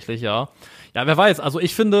tatsächlich, ja. Ja, wer weiß. Also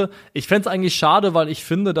ich fände es eigentlich schade, weil ich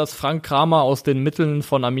finde, dass Frank Kramer aus den Mitteln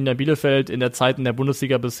von Arminia Bielefeld in der Zeit in der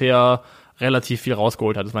Bundesliga bisher relativ viel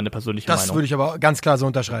rausgeholt hat, ist meine persönliche Meinung. Das würde ich aber ganz klar so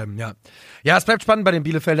unterschreiben, ja. Ja, es bleibt spannend bei den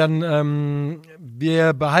Bielefeldern.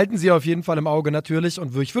 Wir behalten sie auf jeden Fall im Auge natürlich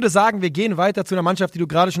und ich würde sagen, wir gehen weiter zu einer Mannschaft, die du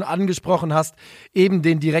gerade schon angesprochen hast, eben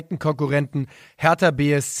den direkten Konkurrenten Hertha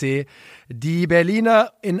BSC. Die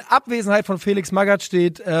Berliner in Abwesenheit von Felix Magath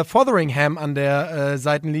steht Fotheringham an der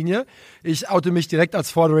Seitenlinie. Ich oute mich direkt als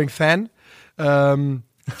Fothering-Fan.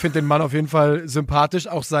 Ich finde den Mann auf jeden Fall sympathisch,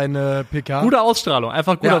 auch seine PK. Gute Ausstrahlung,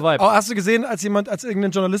 einfach guter Vibe. Hast du gesehen, als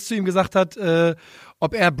irgendein Journalist zu ihm gesagt hat,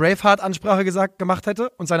 ob er Braveheart-Ansprache gemacht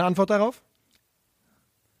hätte und seine Antwort darauf?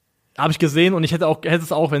 Habe ich gesehen und ich hätte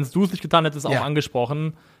es auch, wenn du es nicht getan hättest, auch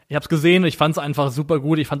angesprochen. Ich habe es gesehen und ich fand es einfach super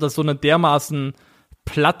gut. Ich fand das so eine dermaßen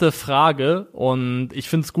platte Frage und ich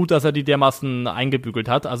finde es gut, dass er die dermaßen eingebügelt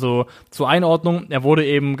hat. Also zur Einordnung, er wurde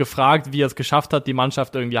eben gefragt, wie er es geschafft hat, die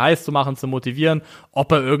Mannschaft irgendwie heiß zu machen, zu motivieren,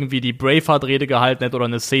 ob er irgendwie die Braveheart-Rede gehalten hätte oder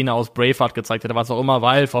eine Szene aus Braveheart gezeigt hätte, was auch immer,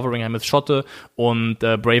 weil Fotheringham ist Schotte und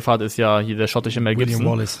Braveheart ist ja hier der schottische Mel Gibson.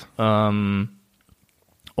 William Wallace.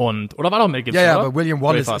 Oder war doch Mel Gibson, Ja, oder? aber William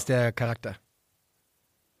Wallace Braveheart ist der Charakter.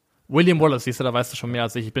 William Wallace, siehst du, da weißt du schon mehr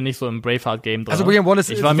als ich. Ich bin nicht so im Braveheart-Game drin. Also William Wallace,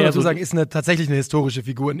 ich war mehr so sagen, ist tatsächlich eine historische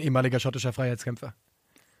Figur, ein ehemaliger schottischer Freiheitskämpfer.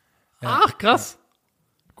 Ja. Ach, krass.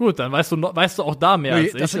 Ja. Gut, dann weißt du auch da mehr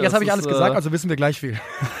als ich. Jetzt habe ich alles gesagt, also wissen wir gleich viel.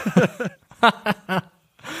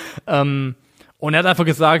 Und er hat einfach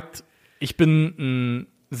gesagt, ich bin ein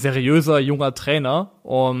seriöser junger Trainer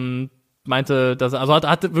und meinte, dass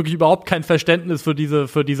hatte wirklich überhaupt kein Verständnis für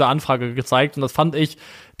diese Anfrage gezeigt und das fand ich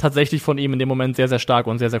tatsächlich von ihm in dem Moment sehr, sehr stark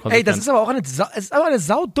und sehr, sehr konsequent. Ey, das ist aber auch eine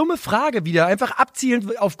saudumme Frage wieder, einfach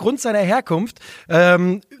abzielend aufgrund seiner Herkunft.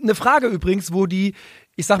 Eine Frage übrigens, wo die,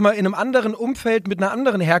 ich sag mal, in einem anderen Umfeld mit einer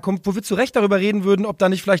anderen Herkunft, wo wir zu Recht darüber reden würden, ob da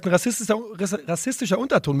nicht vielleicht ein rassistischer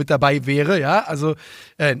Unterton mit dabei wäre, ja, also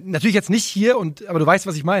natürlich jetzt nicht hier, aber du weißt,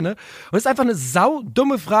 was ich meine. Und es ist einfach eine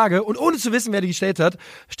saudumme Frage und ohne zu wissen, wer die gestellt hat,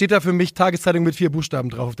 steht da für mich Tageszeitung mit 4 Buchstaben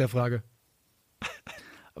drauf auf der Frage.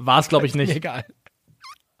 War es, glaube ich, nicht. Egal.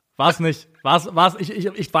 War es nicht.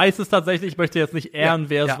 Ich weiß es tatsächlich, ich möchte jetzt nicht ehren,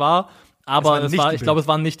 wer es war, aber ich glaube, es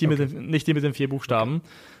waren nicht die mit den 4 Buchstaben.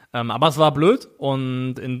 Aber es war blöd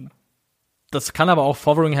und das kann aber auch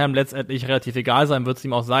Fotheringham letztendlich relativ egal sein, wird es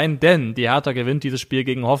ihm auch sein, denn die Hertha gewinnt dieses Spiel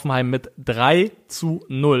gegen Hoffenheim mit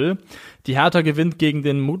 3-0. Die Hertha gewinnt gegen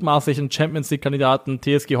den mutmaßlichen Champions-League-Kandidaten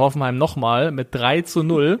TSG Hoffenheim nochmal mit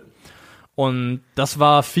 3-0. Und das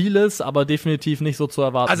war vieles, aber definitiv nicht so zu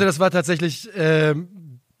erwarten. Also das war tatsächlich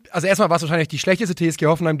also erstmal war es wahrscheinlich die schlechteste TSG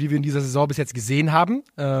Hoffenheim, die wir in dieser Saison bis jetzt gesehen haben.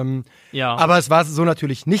 Ja. Aber es war so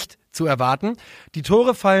natürlich nicht zu erwarten. Die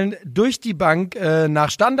Tore fallen durch die Bank nach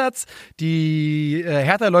Standards. Die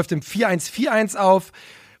Hertha läuft im 4-1-4-1 auf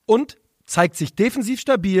und zeigt sich defensiv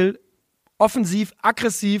stabil, offensiv,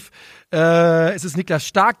 aggressiv. Es ist Niklas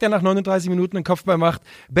Stark, der nach 39 Minuten einen Kopfball macht.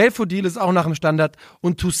 Belfodil ist auch nach dem Standard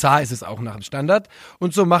und Toussaint ist es auch nach dem Standard.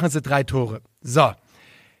 Und so machen sie 3 Tore. So.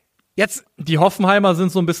 Jetzt, die Hoffenheimer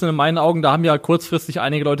sind so ein bisschen in meinen Augen, da haben ja kurzfristig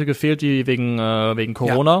einige Leute gefehlt, die wegen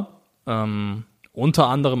Corona. Ja. Unter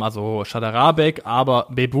anderem also Schaderabek, aber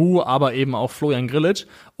Bebu, aber eben auch Florian Grillitsch.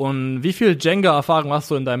 Und wie viel Jenga-Erfahrung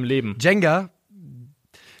hast du in deinem Leben? Jenga?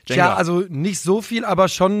 Ja, also nicht so viel, aber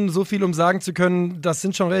schon so viel, um sagen zu können, das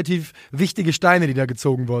sind schon relativ wichtige Steine, die da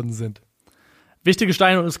gezogen worden sind. Wichtige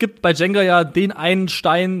Steine, und es gibt bei Jenga ja den einen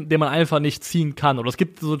Stein, den man einfach nicht ziehen kann. Oder es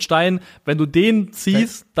gibt so einen Stein, wenn du den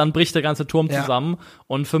ziehst, dann bricht der ganze Turm zusammen.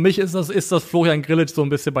 Und für mich ist das Florian Grillitsch so ein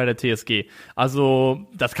bisschen bei der TSG. Also,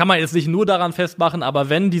 das kann man jetzt nicht nur daran festmachen, aber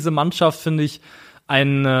wenn diese Mannschaft, finde ich,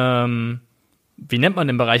 wie nennt man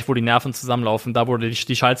den Bereich, wo die Nerven zusammenlaufen? Da, wo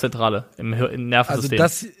die Schaltzentrale im Nervensystem.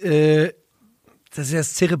 Also das ist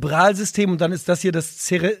das Zerebralsystem und dann ist das hier das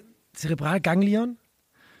Zerebralganglion?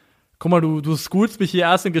 Guck mal, du schoolst mich hier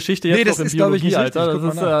erst in Geschichte, jetzt noch in Biologie,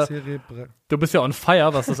 Alter. Du bist ja on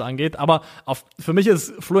fire, was das angeht. Aber für mich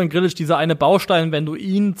ist Florian Grillitsch dieser eine Baustein, wenn du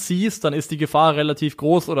ihn ziehst, dann ist die Gefahr relativ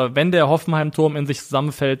groß. Oder wenn der Hoffenheim-Turm in sich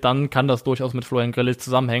zusammenfällt, dann kann das durchaus mit Florian Grillitsch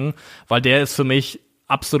zusammenhängen. Weil der ist für mich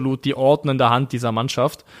absolut die ordnende Hand dieser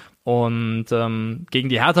Mannschaft. Und gegen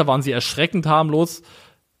die Hertha waren sie erschreckend harmlos.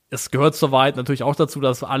 Es gehört soweit natürlich auch dazu,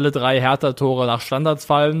 dass alle 3 Hertha-Tore nach Standards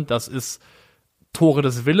fallen. Das ist Tore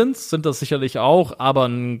des Willens, sind das sicherlich auch, aber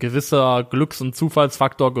ein gewisser Glücks- und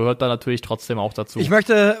Zufallsfaktor gehört da natürlich trotzdem auch dazu. Ich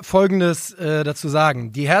möchte Folgendes dazu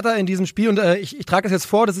sagen. Die Hertha in diesem Spiel, und ich trage das jetzt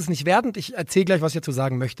vor, das ist nicht wertend, ich erzähle gleich, was ich dazu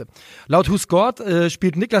sagen möchte. Laut Who Scored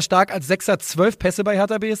spielt Niklas Stark als Sechser 12 Pässe bei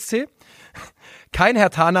Hertha BSC. Kein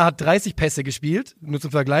Herthaner hat 30 Pässe gespielt, nur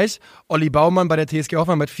zum Vergleich. Olli Baumann bei der TSG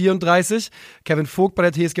Hoffenheim mit 34, Kevin Vogt bei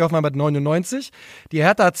der TSG Hoffenheim mit 99. Die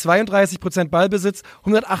Hertha hat 32% Ballbesitz,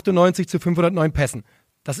 198 zu 509 Pässen.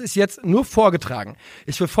 Das ist jetzt nur vorgetragen.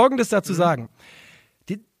 Ich will Folgendes dazu sagen.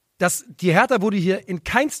 Die Hertha wurde hier in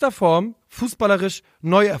keinster Form fußballerisch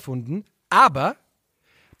neu erfunden, aber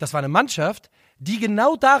das war eine Mannschaft, die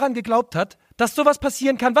genau daran geglaubt hat, dass sowas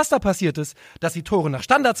passieren kann, was da passiert ist. Dass sie Tore nach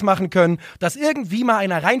Standards machen können, dass irgendwie mal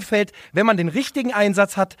einer reinfällt, wenn man den richtigen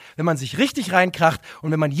Einsatz hat, wenn man sich richtig reinkracht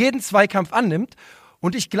und wenn man jeden Zweikampf annimmt.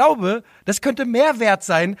 Und ich glaube, das könnte mehr wert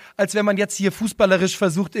sein, als wenn man jetzt hier fußballerisch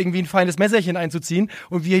versucht, irgendwie ein feines Messerchen einzuziehen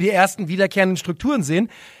und wir die ersten wiederkehrenden Strukturen sehen.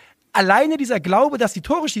 Alleine dieser Glaube, dass die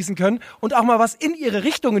Tore schießen können und auch mal was in ihre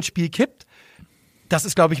Richtung ins Spiel kippt, das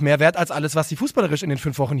ist, glaube ich, mehr wert als alles, was sie fußballerisch in den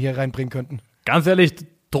 5 Wochen hier reinbringen könnten. Ganz ehrlich,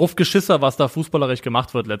 drauf Geschisser, was da fußballerisch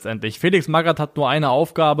gemacht wird letztendlich. Felix Magath hat nur eine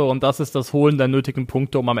Aufgabe und das ist das Holen der nötigen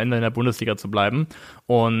Punkte, um am Ende in der Bundesliga zu bleiben.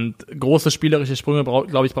 Und große spielerische Sprünge,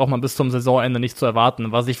 glaube ich, braucht man bis zum Saisonende nicht zu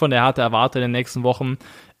erwarten. Was ich von der Hertha erwarte in den nächsten Wochen,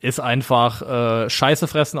 ist einfach Scheiße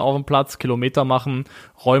fressen auf dem Platz, Kilometer machen,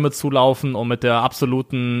 Räume zulaufen und mit dem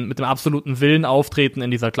absoluten Willen auftreten, in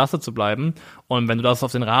dieser Klasse zu bleiben. Und wenn du das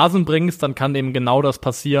auf den Rasen bringst, dann kann eben genau das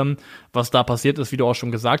passieren, was da passiert ist, wie du auch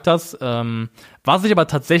schon gesagt hast. Was ich aber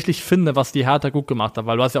tatsächlich finde, was die Hertha gut gemacht hat,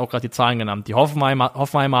 weil du hast ja auch gerade die Zahlen genannt. Die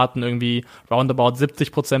Hoffenheimer hatten irgendwie roundabout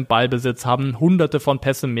 70% Ballbesitz, haben hunderte von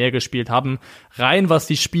Pässen mehr gespielt, haben rein, was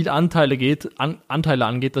die Spielanteile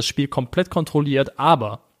angeht, das Spiel komplett kontrolliert,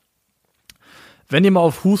 aber wenn ihr mal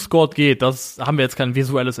auf Who Scored geht, das haben wir jetzt kein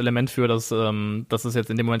visuelles Element für, das ist jetzt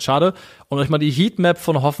in dem Moment schade, und euch mal die Heatmap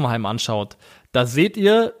von Hoffenheim anschaut, da seht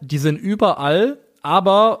ihr, die sind überall,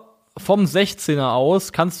 aber vom 16er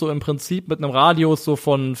aus kannst du im Prinzip mit einem Radius so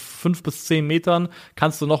von 5 bis 10 Metern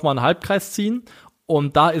kannst du nochmal einen Halbkreis ziehen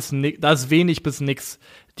und da ist wenig bis nix.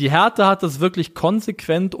 Die Hertha hat das wirklich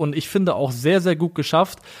konsequent und ich finde auch sehr, sehr gut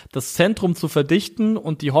geschafft, das Zentrum zu verdichten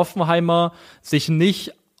und die Hoffenheimer sich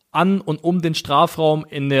nicht an und um den Strafraum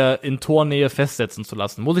in Tornähe festsetzen zu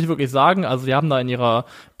lassen. Muss ich wirklich sagen, also die haben da in ihrer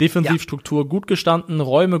Defensivstruktur gut gestanden,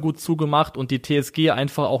 Räume gut zugemacht und die TSG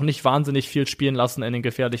einfach auch nicht wahnsinnig viel spielen lassen in den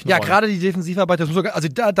gefährlichen Räumen. Ja, gerade die Defensivarbeit,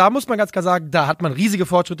 da muss man ganz klar sagen, da hat man riesige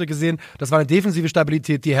Fortschritte gesehen. Das war eine defensive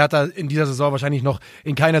Stabilität, die Hertha in dieser Saison wahrscheinlich noch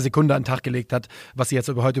in keiner Sekunde an den Tag gelegt hat, was sie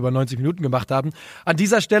jetzt heute über 90 Minuten gemacht haben. An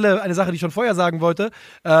dieser Stelle eine Sache, die ich schon vorher sagen wollte,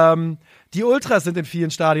 die Ultras sind in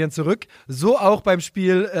vielen Stadien zurück, so auch beim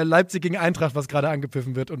Spiel Leipzig gegen Eintracht, was gerade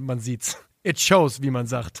angepfiffen wird und man sieht's. It shows, wie man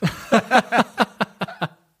sagt.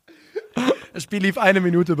 Das Spiel lief 1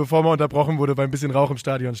 Minute, bevor man unterbrochen wurde, weil ein bisschen Rauch im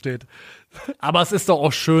Stadion steht. Aber es ist doch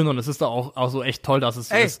auch schön und es ist doch auch so echt toll, dass es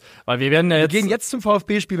so ist. Weil wir werden ja jetzt. Wir gehen jetzt zum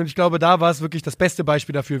VfB-Spiel und ich glaube, da war es wirklich das beste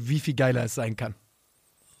Beispiel dafür, wie viel geiler es sein kann.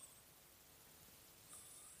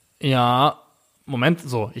 Ja, Moment,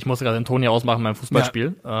 so, ich muss gerade den Ton hier ausmachen beim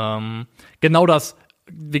Fußballspiel. Ja. Genau das.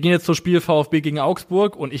 Wir gehen jetzt zum Spiel VfB gegen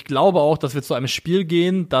Augsburg und ich glaube auch, dass wir zu einem Spiel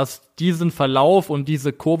gehen, das diesen Verlauf und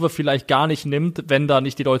diese Kurve vielleicht gar nicht nimmt, wenn da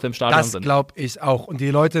nicht die Leute im Stadion sind. Das glaube ich auch. Und die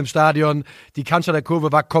Leute im Stadion, die Cannstatter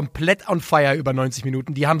Kurve war komplett on fire über 90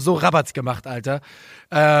 Minuten. Die haben so Rabatz gemacht, Alter.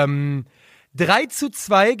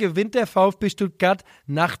 3:2 gewinnt der VfB Stuttgart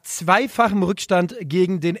nach zweifachem Rückstand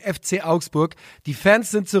gegen den FC Augsburg. Die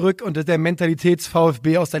Fans sind zurück und der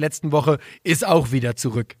Mentalitäts-VfB aus der letzten Woche ist auch wieder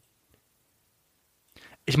zurück.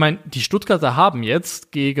 Ich meine, die Stuttgarter haben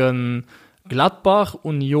jetzt gegen Gladbach,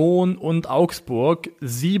 Union und Augsburg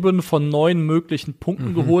 7 von 9 möglichen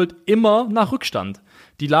Punkten geholt, immer nach Rückstand.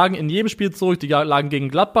 Die lagen in jedem Spiel zurück, die lagen gegen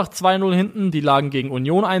Gladbach 2-0 hinten, die lagen gegen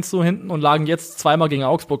Union 1-0 hinten und lagen jetzt zweimal gegen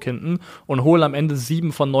Augsburg hinten und holen am Ende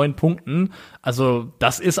 7 von 9 Punkten. Also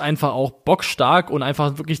das ist einfach auch bockstark und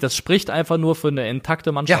einfach wirklich, das spricht einfach nur für eine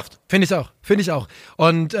intakte Mannschaft. Ja, finde ich auch.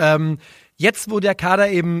 Und jetzt, wo der Kader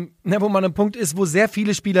eben, wo man am Punkt ist, wo sehr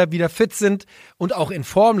viele Spieler wieder fit sind und auch in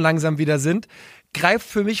Form langsam wieder sind, greift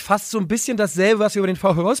für mich fast so ein bisschen dasselbe, was wir über den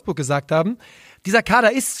VfL Wolfsburg gesagt haben. Dieser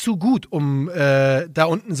Kader ist zu gut, um da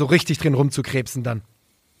unten so richtig drin rumzukrebsen dann.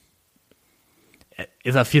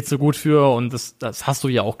 Ist er viel zu gut für und das hast du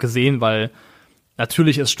ja auch gesehen, weil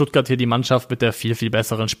natürlich ist Stuttgart hier die Mannschaft mit der viel, viel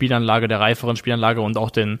besseren Spielanlage, der reiferen Spielanlage und auch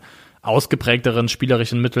den ausgeprägteren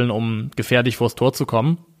spielerischen Mitteln, um gefährlich vors Tor zu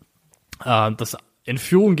kommen. In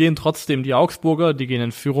Führung gehen trotzdem die Augsburger, die gehen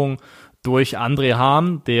in Führung durch André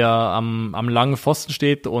Hahn, der am langen Pfosten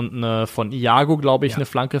steht und von Iago, glaube ich, eine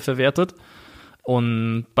Flanke verwertet.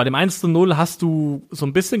 Und bei dem 1:0 hast du so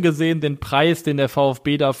ein bisschen gesehen, den Preis, den der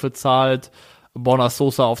VfB dafür zahlt, Borna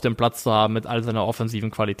Sosa auf dem Platz zu haben mit all seiner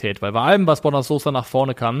offensiven Qualität. Weil bei allem, was Borna Sosa nach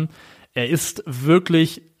vorne kann, er ist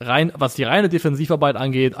wirklich was die reine Defensivarbeit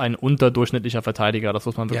angeht, ein unterdurchschnittlicher Verteidiger, das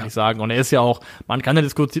muss man wirklich sagen. Und er ist ja auch, man kann ja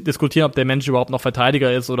diskutieren, ob der Mensch überhaupt noch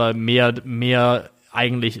Verteidiger ist oder mehr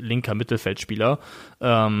eigentlich linker Mittelfeldspieler.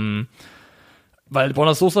 Weil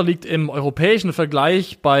Borna Sosa liegt im europäischen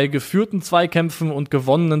Vergleich bei geführten Zweikämpfen und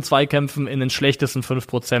gewonnenen Zweikämpfen in den schlechtesten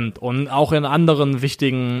 5%. Und auch in anderen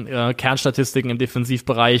wichtigen Kernstatistiken im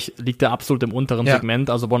Defensivbereich liegt er absolut im unteren Segment.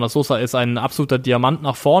 Also Borna Sosa ist ein absoluter Diamant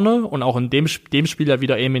nach vorne und auch in dem Spiel ja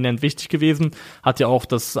wieder eminent wichtig gewesen. Hat ja auch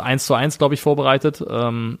das 1:1, glaube ich, vorbereitet.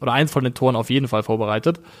 Oder eins von den Toren auf jeden Fall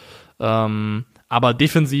vorbereitet. Aber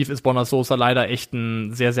defensiv ist Borna Sosa leider echt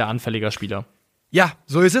ein sehr, sehr anfälliger Spieler. Ja,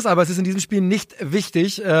 so ist es, aber es ist in diesem Spiel nicht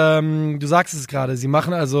wichtig. Du sagst es gerade,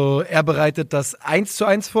 er bereitet das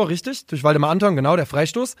 1:1 vor, richtig? Durch Waldemar Anton, genau, der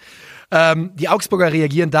Freistoß. Die Augsburger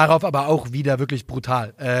reagieren darauf aber auch wieder wirklich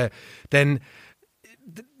brutal. Denn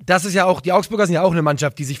das ist ja auch, die Augsburger sind ja auch eine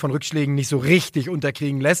Mannschaft, die sich von Rückschlägen nicht so richtig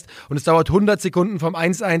unterkriegen lässt. Und es dauert 100 Sekunden vom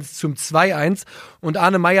 1:1 zum 2:1. Und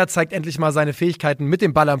Arne Meyer zeigt endlich mal seine Fähigkeiten mit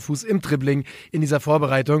dem Ball am Fuß im Dribbling in dieser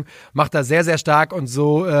Vorbereitung. Macht er sehr, sehr stark und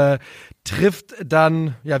so trifft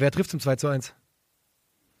dann, wer trifft zum 2:1?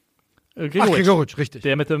 Gregoritsch, richtig.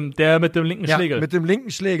 Der mit dem linken Schlägel. Mit dem linken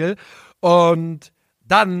Schlägel. Und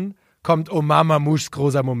dann kommt Omar Mamouches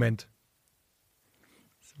großer Moment.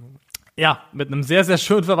 Ja, mit einem sehr, sehr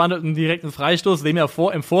schön verwandelten direkten Freistoß, dem ja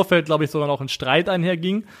im Vorfeld, glaube ich, sogar noch ein Streit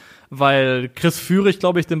einherging, weil Chris Führig,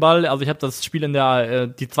 glaube ich, den Ball, also ich habe das Spiel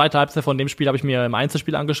die zweite Halbzeit von dem Spiel habe ich mir im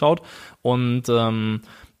Einzelspiel angeschaut und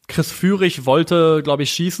Chris Führig wollte, glaube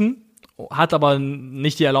ich, schießen hat aber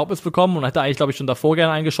nicht die Erlaubnis bekommen und hätte eigentlich, glaube ich, schon davor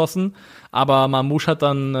gerne eingeschossen. Aber Mamouche hat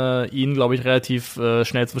dann ihn, glaube ich, relativ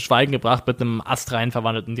schnell zum Schweigen gebracht mit einem astrein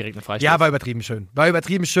verwandelten direkten Freistoß. Ja, war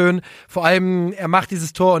übertrieben schön. Vor allem, er macht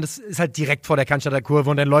dieses Tor und es ist halt direkt vor der Cannstatter Kurve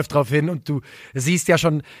und dann läuft drauf hin und du siehst ja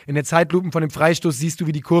schon in den Zeitlupen von dem Freistoß, siehst du,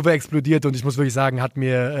 wie die Kurve explodiert und ich muss wirklich sagen, hat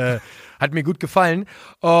mir gut gefallen.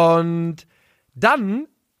 Und dann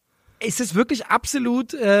ist es wirklich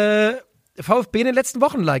absolut VfB in den letzten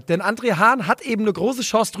Wochen like, denn André Hahn hat eben eine große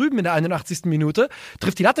Chance drüben in der 81. Minute,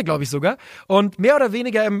 trifft die Latte, glaube ich sogar, und mehr oder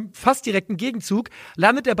weniger im fast direkten Gegenzug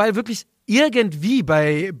landet der Ball wirklich irgendwie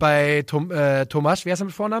bei Tomasch, wer ist er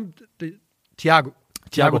mit Vornamen?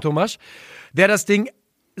 Thiago Tomasch, der das Ding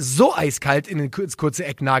so eiskalt ins kurze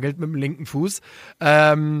Eck nagelt mit dem linken Fuß.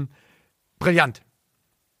 Brillant.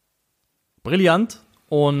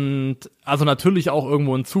 Und also natürlich auch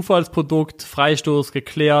irgendwo ein Zufallsprodukt, Freistoß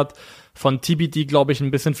geklärt, von TBD, glaube ich,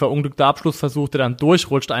 ein bisschen verunglückter Abschlussversuch, der dann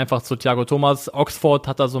durchrutscht einfach zu Thiago Thomas. Oxford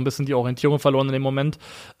hat da so ein bisschen die Orientierung verloren in dem Moment.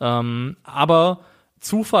 Aber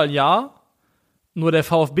Zufall ja, nur der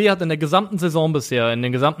VfB hat in der gesamten Saison bisher, in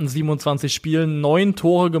den gesamten 27 Spielen 9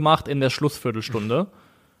 Tore gemacht in der Schlussviertelstunde.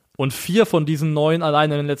 Und 4 von diesen 9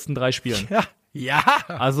 allein in den letzten 3 Spielen. Ja.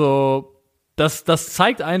 Also das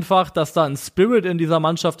zeigt einfach, dass da ein Spirit in dieser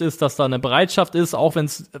Mannschaft ist, dass da eine Bereitschaft ist, auch wenn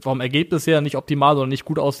es vom Ergebnis her nicht optimal oder nicht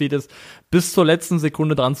gut aussieht, ist bis zur letzten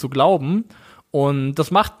Sekunde dran zu glauben. Und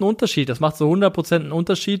das macht einen Unterschied. Das macht so 100% einen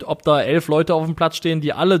Unterschied, ob da 11 Leute auf dem Platz stehen,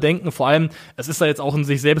 die alle denken, vor allem, es ist da jetzt auch ein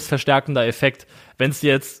sich selbst verstärkender Effekt. Wenn es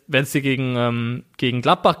dir gegen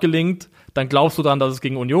Gladbach gelingt, dann glaubst du dann, dass es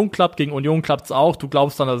gegen Union klappt. Gegen Union klappt es auch. Du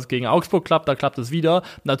glaubst dann, dass es gegen Augsburg klappt, da klappt es wieder.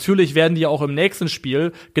 Natürlich werden die auch im nächsten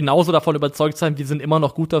Spiel genauso davon überzeugt sein, wir sind immer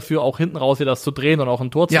noch gut dafür, auch hinten raus hier das zu drehen und auch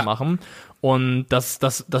ein Tor zu machen. Und das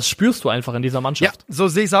spürst du einfach in dieser Mannschaft. Ja, so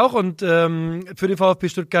sehe ich es auch. Und für den VfB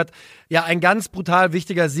Stuttgart ja ein ganz brutal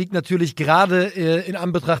wichtiger Sieg, natürlich gerade in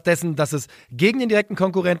Anbetracht dessen, dass es gegen den direkten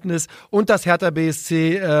Konkurrenten ist und dass Hertha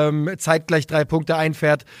BSC zeitgleich 3 Punkte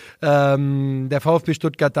einfährt. Der VfB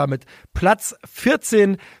Stuttgart damit Platz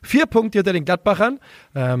 14, 4 Punkte hinter den Gladbachern.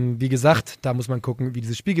 Wie gesagt, da muss man gucken, wie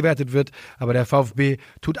dieses Spiel gewertet wird. Aber der VfB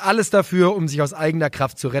tut alles dafür, um sich aus eigener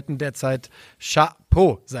Kraft zu retten. Derzeit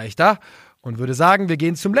Chapeau, sage ich da. Und würde sagen, wir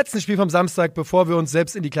gehen zum letzten Spiel vom Samstag, bevor wir uns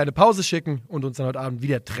selbst in die kleine Pause schicken und uns dann heute Abend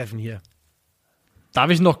wieder treffen hier. Darf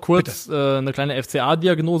ich noch kurz eine kleine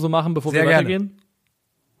FCA-Diagnose machen, bevor Sehr wir weitergehen?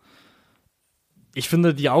 Ich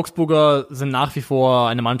finde, die Augsburger sind nach wie vor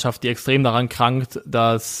eine Mannschaft, die extrem daran krankt,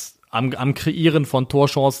 dass am Kreieren von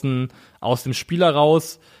Torchancen aus dem Spiel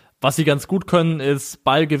heraus. Was sie ganz gut können, ist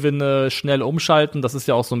Ballgewinne schnell umschalten. Das ist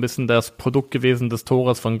ja auch so ein bisschen das Produkt gewesen des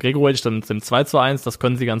Tores von Gregoritsch, dann im 2:1. Das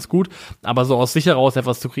können sie ganz gut. Aber so aus sich heraus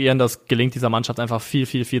etwas zu kreieren, das gelingt dieser Mannschaft einfach viel,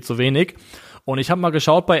 viel, viel zu wenig. Und ich habe mal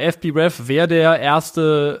geschaut bei FBref, wer der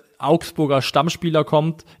erste Augsburger Stammspieler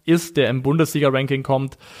ist, der im Bundesliga-Ranking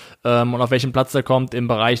kommt, und auf welchem Platz er kommt im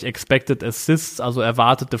Bereich Expected Assists, also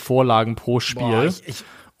erwartete Vorlagen pro Spiel.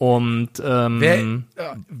 Glaubst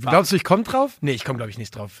du, ich komme drauf? Nee, ich komme, glaube ich,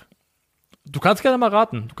 nicht drauf. Du kannst gerne mal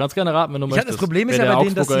raten. Wenn du möchtest. Das Problem ist ja bei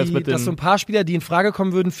denen, dass so ein paar Spieler, die in Frage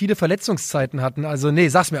kommen würden, viele Verletzungszeiten hatten. Also nee,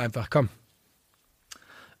 sag's mir einfach, komm.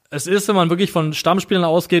 Es ist, wenn man wirklich von Stammspielern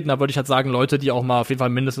ausgeht, da würde ich halt sagen, Leute, die auch mal auf jeden Fall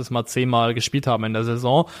mindestens mal 10-mal gespielt haben in der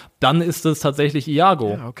Saison, dann ist es tatsächlich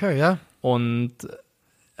Iago. Ja, okay, ja. Und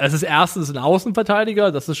es ist erstens ein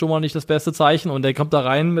Außenverteidiger, das ist schon mal nicht das beste Zeichen, und der kommt da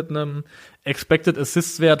rein mit einem Expected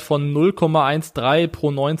Assists-Wert von 0,13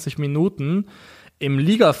 pro 90 Minuten. Im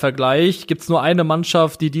Liga-Vergleich gibt's nur eine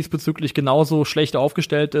Mannschaft, die diesbezüglich genauso schlecht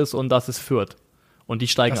aufgestellt ist, und das ist Fürth. Und die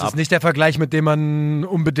steigen ab. Das ist nicht der Vergleich, mit dem man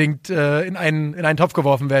unbedingt in einen Topf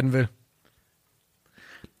geworfen werden will.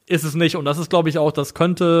 Ist es nicht. Und das ist, glaube ich, auch, das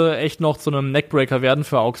könnte echt noch zu einem Neckbreaker werden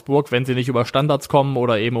für Augsburg, wenn sie nicht über Standards kommen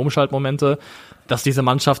oder eben Umschaltmomente, dass diese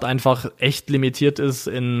Mannschaft einfach echt limitiert ist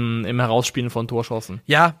im Herausspielen von Torchancen.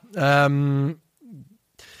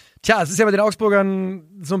 Ja, es ist ja bei den Augsburgern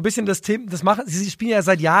so ein bisschen das Thema, sie spielen ja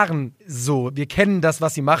seit Jahren so. Wir kennen das,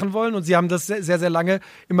 was sie machen wollen, und sie haben das sehr, sehr lange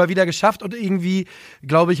immer wieder geschafft, und irgendwie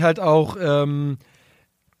glaube ich halt auch,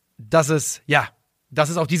 dass es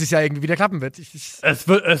auch dieses Jahr irgendwie wieder klappen wird. Es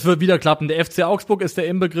wird wieder klappen. Der FC Augsburg ist der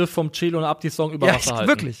Inbegriff vom Chelo und Abdi-Song über Wasser halten.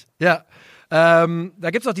 Wirklich, ja. Da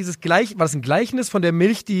gibt's auch dieses war das ein Gleichnis von der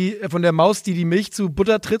von der Maus, die Milch zu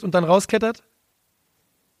Butter tritt und dann rausklettert?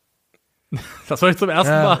 Das höre ich zum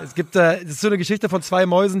ersten Mal. Das ist so eine Geschichte von 2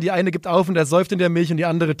 Mäusen. Die eine gibt auf und der säuft in der Milch, und die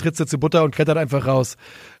andere tritt sie zu Butter und klettert einfach raus.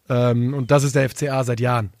 Und das ist der FCA seit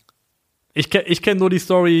Jahren. Ich kenn nur die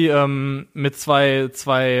Story mit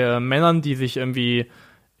zwei Männern, die sich irgendwie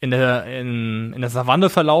in der Savanne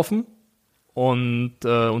verlaufen und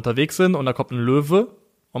unterwegs sind und da kommt ein Löwe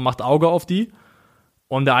und macht Auge auf die.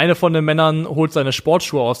 Und der eine von den Männern holt seine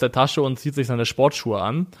Sportschuhe aus der Tasche und zieht sich seine Sportschuhe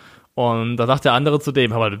an. Und da sagt der andere zu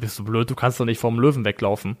dem, aber du bist so blöd, du kannst doch nicht vom Löwen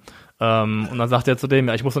weglaufen. Und dann sagt er zu dem,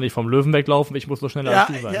 ja, ich muss doch nicht vom Löwen weglaufen, ich muss nur schneller als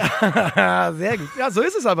du sein. Ja, sehr gut. Ja, so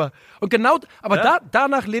ist es aber. Und genau, aber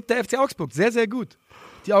danach lebt der FC Augsburg sehr, sehr gut.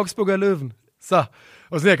 Die Augsburger Löwen. So.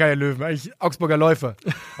 Das sind ja keine Löwen, eigentlich Augsburger Läufer.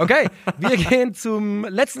 Okay, wir gehen zum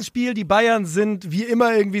letzten Spiel. Die Bayern sind wie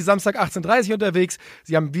immer irgendwie Samstag 18:30 Uhr unterwegs.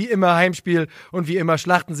 Sie haben wie immer Heimspiel und wie immer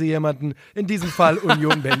schlachten sie jemanden. In diesem Fall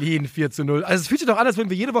Union Berlin 4:0. Also es fühlt sich doch an, als würden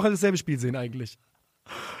wir jede Woche dasselbe Spiel sehen eigentlich.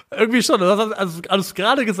 Irgendwie schon. Als du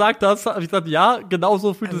gerade gesagt hast, habe ich gesagt, ja, genau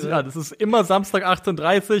so fühlt es sich an. Es ist immer Samstag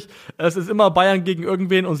 18:30 Uhr, es ist immer Bayern gegen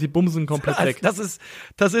irgendwen und sie bumsen komplett weg. Das ist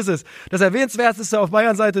es. Das Erwähnenswerteste auf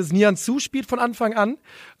Bayern-Seite ist Nian Su spielt von Anfang an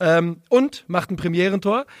und macht ein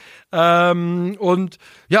Premierentor. Und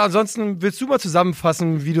ja, ansonsten willst du mal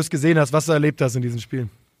zusammenfassen, wie du es gesehen hast, was du erlebt hast in diesem Spiel?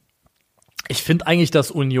 Ich finde eigentlich,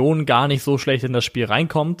 dass Union gar nicht so schlecht in das Spiel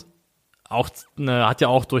reinkommt. Hat ja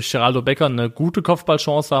auch durch Geraldo Becker eine gute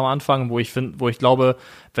Kopfballchance am Anfang, wo ich glaube,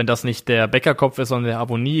 wenn das nicht der Becker-Kopf ist, sondern der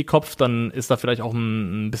Abonnie-Kopf, dann ist da vielleicht auch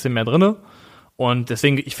ein bisschen mehr drinne. Und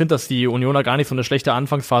deswegen, ich finde, dass die Unioner gar nicht so eine schlechte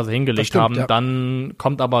Anfangsphase hingelegt haben. Ja. Dann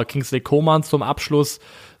kommt aber Kingsley Coman zum Abschluss,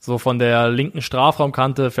 so von der linken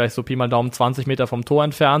Strafraumkante, vielleicht so Pi mal Daumen 20 Meter vom Tor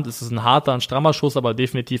entfernt. Es ist ein harter, ein strammer Schuss, aber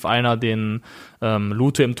definitiv einer, den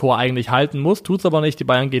Lute im Tor eigentlich halten muss. Tut's aber nicht. Die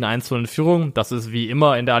Bayern gehen 1:0 in Führung. Das ist wie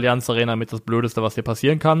immer in der Allianz Arena mit das Blödeste, was hier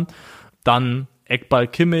passieren kann. Dann Eckball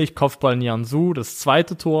Kimmich, Kopfball Nianzou, das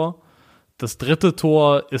zweite Tor. Das dritte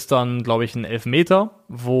Tor ist dann, glaube ich, ein Elfmeter,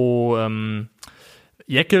 wo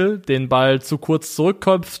Jäckel den Ball zu kurz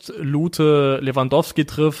zurückköpft, Lute Lewandowski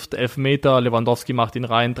trifft, Elfmeter, Lewandowski macht ihn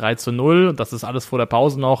rein, 3:0. Das ist alles vor der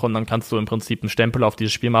Pause noch und dann kannst du im Prinzip einen Stempel auf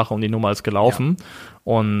dieses Spiel machen und die Nummer ist gelaufen. Ja.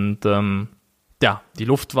 Und die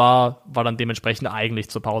Luft war dann dementsprechend eigentlich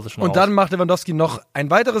zur Pause schon raus. Und dann macht Lewandowski noch ein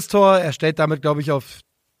weiteres Tor. Er stellt damit, glaube ich, auf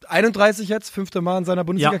 31 jetzt, 5. Mal in seiner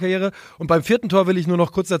Bundesliga-Karriere. Ja. Und beim 4. Tor will ich nur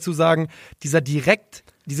noch kurz dazu sagen,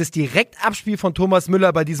 dieses Direktabspiel von Thomas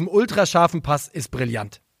Müller bei diesem ultrascharfen Pass ist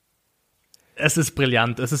brillant. Es ist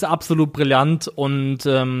brillant. Es ist absolut brillant. Und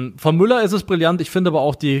von Müller ist es brillant. Ich finde aber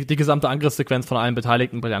auch die gesamte Angriffssequenz von allen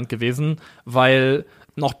Beteiligten brillant gewesen, weil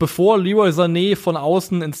noch bevor Leroy Sané von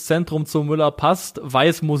außen ins Zentrum zu Müller passt,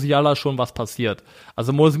 weiß Musiala schon, was passiert.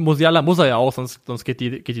 Also Musiala muss er ja auch, sonst geht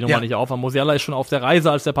die Nummer nicht auf. Aber Musiala ist schon auf der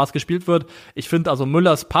Reise, als der Pass gespielt wird. Ich finde also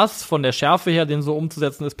Müllers Pass von der Schärfe her, den so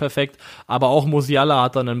umzusetzen, ist perfekt. Aber auch Musiala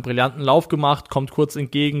hat dann einen brillanten Lauf gemacht, kommt kurz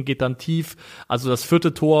entgegen, geht dann tief. Also das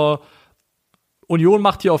 4. Tor, Union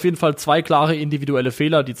macht hier auf jeden Fall 2 klare individuelle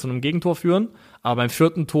Fehler, die zu einem Gegentor führen. Aber beim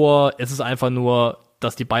 4. Tor ist es einfach nur,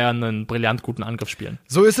 dass die Bayern einen brillant guten Angriff spielen.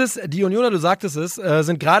 So ist es. Die Unioner, du sagtest es,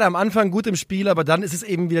 sind gerade am Anfang gut im Spiel, aber dann ist es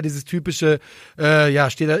eben wieder dieses typische,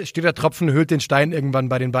 steht der Tropfen, höhlt den Stein irgendwann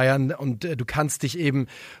bei den Bayern und du kannst dich eben,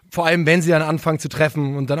 vor allem wenn sie dann anfangen zu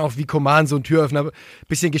treffen und dann auch wie Coman so einen Türöffner ein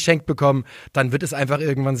bisschen geschenkt bekommen, dann wird es einfach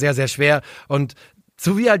irgendwann sehr, sehr schwer und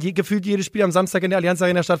so wie halt gefühlt jedes Spiel am Samstag in der Allianz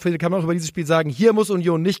Arena stattfindet, kann man auch über dieses Spiel sagen, hier muss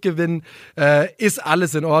Union nicht gewinnen, ist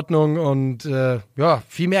alles in Ordnung und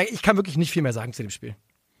viel mehr, ich kann wirklich nicht viel mehr sagen zu dem Spiel.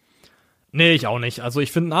 Nee, ich auch nicht. Also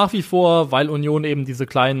ich finde nach wie vor, weil Union eben diese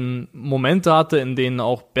kleinen Momente hatte, in denen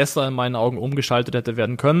auch besser in meinen Augen umgeschaltet hätte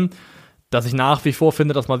werden können, dass ich nach wie vor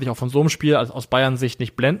finde, dass man sich auch von so einem Spiel aus Bayern Sicht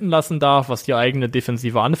nicht blenden lassen darf, was die eigene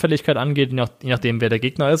defensive Anfälligkeit angeht, je nachdem, wer der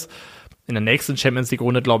Gegner ist. In der nächsten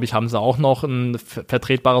Champions-League-Runde, glaube ich, haben sie auch noch ein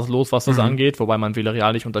vertretbares Los, was das angeht, wobei man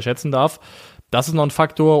Villarreal nicht unterschätzen darf. Das ist noch ein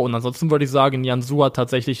Faktor. Und ansonsten würde ich sagen, Nianzou hat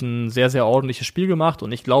tatsächlich ein sehr, sehr ordentliches Spiel gemacht.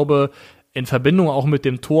 Und ich glaube, in Verbindung auch mit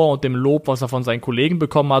dem Tor und dem Lob, was er von seinen Kollegen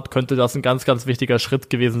bekommen hat, könnte das ein ganz, ganz wichtiger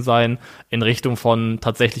Schritt gewesen sein, in Richtung von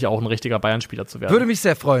tatsächlich auch ein richtiger Bayern-Spieler zu werden. Würde mich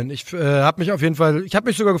sehr freuen. Ich habe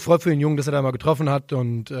mich sogar gefreut für den Jungen, dass er da mal getroffen hat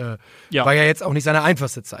und war ja jetzt auch nicht seine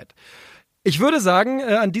einfachste Zeit. Ich würde sagen,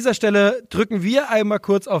 an dieser Stelle drücken wir einmal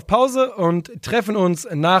kurz auf Pause und treffen uns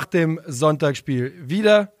nach dem Sonntagsspiel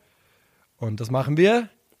wieder. Und das machen wir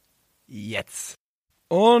jetzt.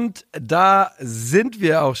 Und da sind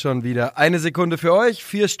wir auch schon wieder. 1 Sekunde für euch,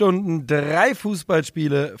 4 Stunden, 3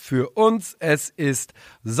 Fußballspiele für uns. Es ist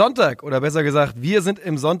Sonntag, oder besser gesagt, wir sind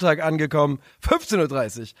im Sonntag angekommen.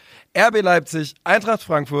 15:30 Uhr. RB Leipzig, Eintracht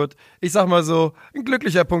Frankfurt. Ich sag mal so, ein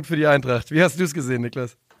glücklicher Punkt für die Eintracht. Wie hast du es gesehen,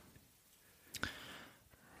 Niklas?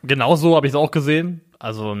 Genau so habe ich es auch gesehen.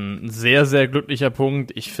 Also ein sehr, sehr glücklicher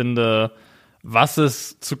Punkt. Ich finde, Was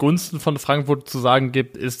es zugunsten von Frankfurt zu sagen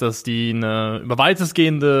gibt, ist, dass die über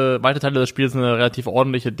weite Teile des Spiels eine relativ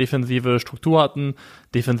ordentliche defensive Struktur hatten,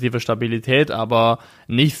 defensive Stabilität, aber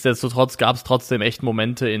nichtsdestotrotz gab es trotzdem echt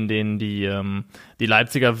Momente, in denen die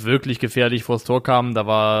Leipziger wirklich gefährlich vors Tor kamen. Da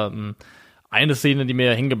war eine Szene, die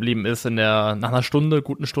mir hängen geblieben ist, nach einer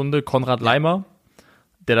guten Stunde, Konrad Laimer,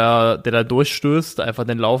 der da durchstößt, einfach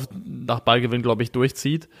den Lauf nach Ballgewinn, glaube ich,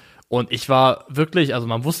 durchzieht. Und ich war wirklich, also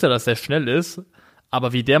man wusste, dass der schnell ist,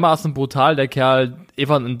 aber wie dermaßen brutal der Kerl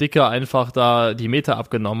Evan Ndicka einfach da die Meter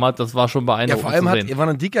abgenommen hat, das war schon beeindruckend. Ja, vor allem hat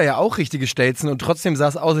Evan Ndicka ja auch richtige Stelzen und trotzdem sah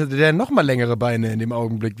es aus, als hätte der noch mal längere Beine in dem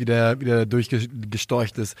Augenblick, wie der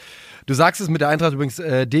durchgestorcht ist. Du sagst es mit der Eintracht übrigens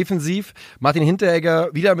defensiv. Martin Hinteregger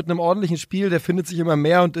wieder mit einem ordentlichen Spiel, der findet sich immer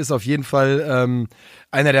mehr und ist auf jeden Fall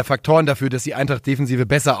einer der Faktoren dafür, dass die Eintracht-Defensive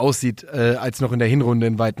besser aussieht als noch in der Hinrunde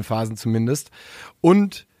in weiten Phasen zumindest.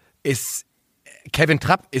 Und Kevin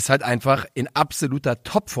Trapp ist halt einfach in absoluter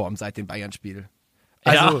Topform seit dem Bayern-Spiel.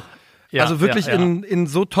 Also wirklich in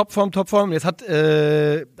so Topform. Jetzt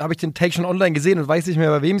habe ich den Take schon online gesehen und weiß nicht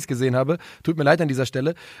mehr, bei wem ich es gesehen habe. Tut mir leid an dieser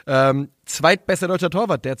Stelle. Zweitbester deutscher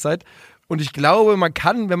Torwart derzeit. Und ich glaube, man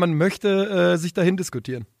kann, wenn man möchte, sich dahin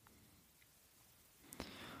diskutieren.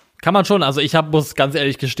 Kann man schon. Also ich muss ganz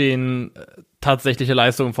ehrlich gestehen, tatsächliche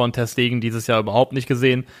Leistungen von Ter Stegen dieses Jahr überhaupt nicht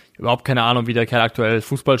gesehen. Überhaupt keine Ahnung, wie der Kerl aktuell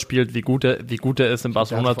Fußball spielt, wie gut er ist im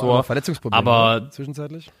Barcelona-Tor. Verletzungsprobleme, aber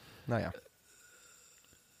zwischenzeitlich. Naja.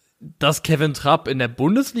 Dass Kevin Trapp in der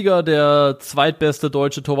Bundesliga der zweitbeste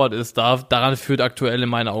deutsche Torwart ist, daran führt aktuell in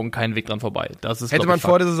meinen Augen kein Weg dran vorbei. Das ist, hätte man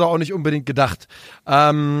vor der Saison auch nicht unbedingt gedacht.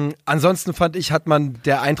 Ansonsten fand ich, hat man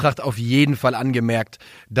der Eintracht auf jeden Fall angemerkt,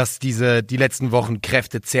 dass die letzten Wochen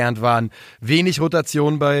kräftezehrend waren. Wenig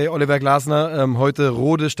Rotation bei Oliver Glasner, heute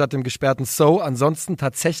Rode statt dem gesperrten So. Ansonsten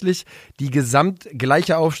tatsächlich die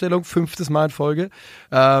gleiche Aufstellung, 5. Mal in Folge.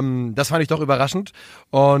 Das fand ich doch überraschend.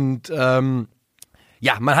 Und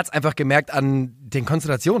ja, man hat es einfach gemerkt an den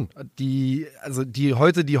Konstellationen. Die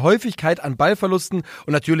Häufigkeit an Ballverlusten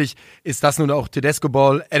und natürlich ist das nun auch Tedesco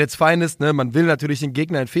Ball at its finest. Ne? Man will natürlich den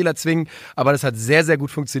Gegner in Fehler zwingen, aber das hat sehr, sehr gut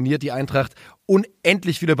funktioniert, die Eintracht.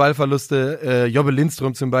 Unendlich viele Ballverluste, Jobbe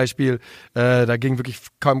Lindström zum Beispiel, da ging wirklich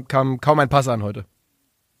kaum ein Pass an heute.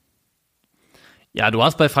 Ja, du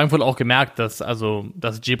hast bei Frankfurt auch gemerkt, dass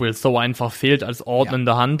Djibril Sow einfach fehlt als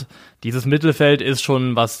ordnende Hand. Dieses Mittelfeld ist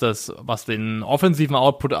schon, was den offensiven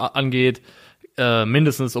Output angeht,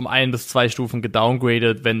 mindestens um 1 bis 2 Stufen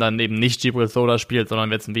gedowngradet, wenn dann eben nicht Djibril Sow da spielt,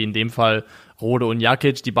 sondern jetzt wie in dem Fall Rode und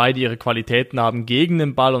Jakic, die beide ihre Qualitäten haben gegen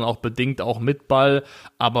den Ball und auch bedingt auch mit Ball,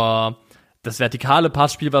 aber das vertikale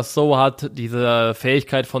Passspiel, was Sow hat, diese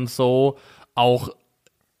Fähigkeit von Sow, auch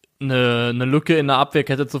eine Lücke in der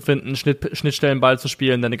Abwehrkette zu finden, Schnittstellenball zu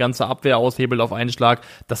spielen, deine ganze Abwehr aushebelt auf einen Schlag,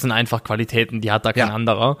 das sind einfach Qualitäten, die hat da kein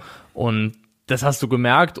anderer. Und das hast du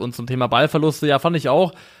gemerkt. Und zum Thema Ballverluste, ja, fand ich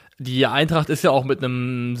auch, die Eintracht ist ja auch mit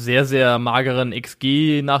einem sehr, sehr mageren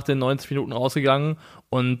XG nach den 90 Minuten rausgegangen.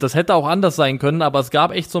 Und das hätte auch anders sein können, aber es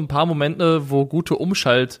gab echt so ein paar Momente, wo gute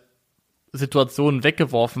Umschaltsituationen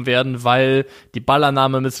weggeworfen werden, weil die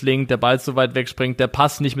Ballannahme misslingt, der Ball zu weit wegspringt, der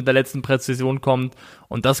Pass nicht mit der letzten Präzision kommt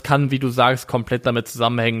und das kann, wie du sagst, komplett damit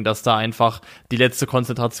zusammenhängen, dass da einfach die letzte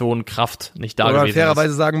Konzentration, Kraft nicht da gewesen ist. Oder man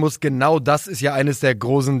fairerweise sagen muss, genau das ist ja eines der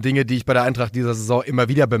großen Dinge, die ich bei der Eintracht dieser Saison immer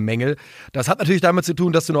wieder bemängel. Das hat natürlich damit zu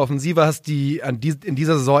tun, dass du eine Offensive hast, die in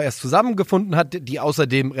dieser Saison erst zusammengefunden hat, die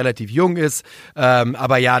außerdem relativ jung ist,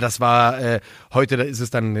 aber ja, das war heute, da ist es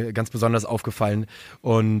dann ganz besonders aufgefallen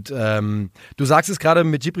und du sagst es gerade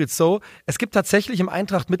mit Djibril Sow, es gibt tatsächlich im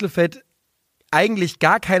Eintracht-Mittelfeld eigentlich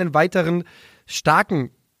gar keinen weiteren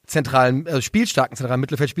spielstarken zentralen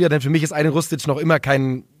Mittelfeldspieler, denn für mich ist Aydin Rustic noch immer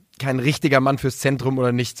kein richtiger Mann fürs Zentrum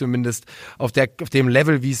oder nicht zumindest auf dem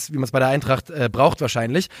Level, wie man es bei der Eintracht braucht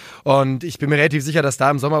wahrscheinlich. Und ich bin mir relativ sicher, dass da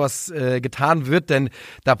im Sommer was getan wird, denn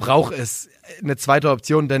da braucht es eine zweite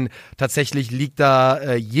Option, denn tatsächlich liegt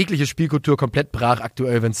da jegliche Spielkultur komplett brach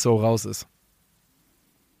aktuell, wenn es so raus ist.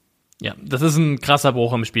 Ja, das ist ein krasser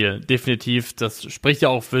Bruch im Spiel, definitiv. Das spricht ja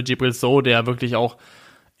auch für Djibril Sow, der wirklich auch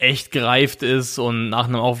echt gereift ist und nach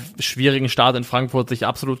einem auch schwierigen Start in Frankfurt sich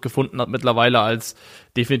absolut gefunden hat mittlerweile als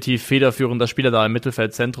definitiv federführender Spieler da im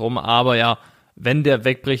Mittelfeldzentrum. Aber ja, wenn der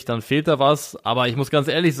wegbricht, dann fehlt da was. Aber ich muss ganz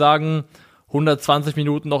ehrlich sagen, 120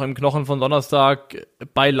 Minuten noch im Knochen von Donnerstag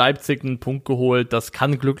bei Leipzig einen Punkt geholt. Das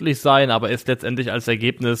kann glücklich sein, aber ist letztendlich als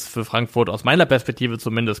Ergebnis für Frankfurt aus meiner Perspektive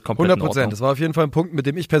zumindest komplett 100%. Das war auf jeden Fall ein Punkt, mit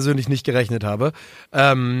dem ich persönlich nicht gerechnet habe.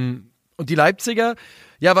 Und die Leipziger,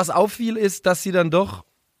 ja, was auffiel, ist, dass sie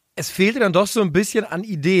es fehlte dann doch so ein bisschen an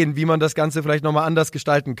Ideen, wie man das Ganze vielleicht nochmal anders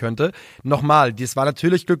gestalten könnte. Nochmal, das war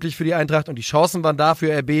natürlich glücklich für die Eintracht und die Chancen waren da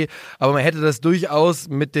für RB, aber man hätte das durchaus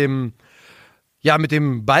mit dem ja, mit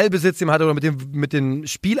dem Ballbesitz, den man hatte, oder mit den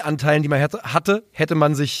Spielanteilen, die man hatte, hätte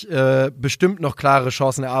man sich bestimmt noch klare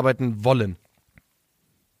Chancen erarbeiten wollen.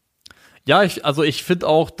 Ja, ich finde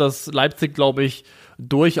auch, dass Leipzig, glaube ich,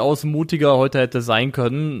 durchaus mutiger heute hätte sein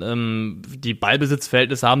können. Die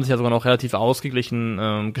Ballbesitzverhältnisse haben sich ja sogar noch relativ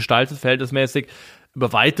ausgeglichen gestaltet, verhältnismäßig.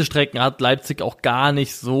 Über weite Strecken hat Leipzig auch gar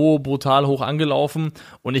nicht so brutal hoch angelaufen.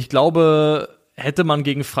 Und ich glaube, hätte man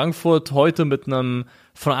gegen Frankfurt heute mit einem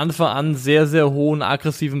von Anfang an sehr, sehr hohen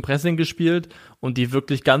aggressiven Pressing gespielt und die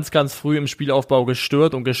wirklich ganz, ganz früh im Spielaufbau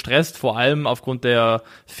gestört und gestresst, vor allem aufgrund der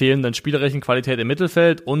fehlenden spielerischen Qualität im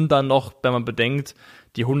Mittelfeld und dann noch, wenn man bedenkt,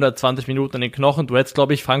 die 120 Minuten in den Knochen. Du hättest,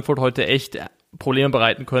 glaube ich, Frankfurt heute echt Probleme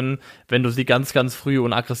bereiten können, wenn du sie ganz, ganz früh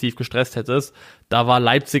und aggressiv gestresst hättest. Da war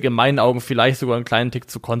Leipzig in meinen Augen vielleicht sogar einen kleinen Tick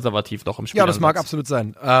zu konservativ noch im Spiel. Ja, das mag absolut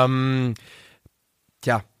sein.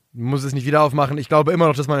 Muss es nicht wieder aufmachen. Ich glaube immer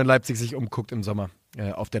noch, dass man in Leipzig sich umguckt im Sommer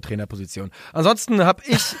auf der Trainerposition. Ansonsten habe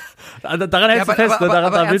ich... Daran hältst du fest.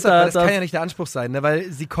 Das kann ja nicht der Anspruch sein, ne?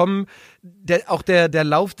 Weil sie kommen... Der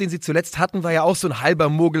Lauf, den sie zuletzt hatten, war ja auch so ein halber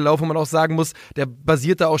Mogellauf, wo man auch sagen muss, der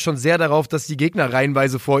basierte auch schon sehr darauf, dass die Gegner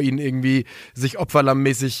reihenweise vor ihnen irgendwie sich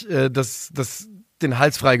opferlammmäßig den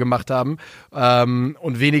Hals frei gemacht haben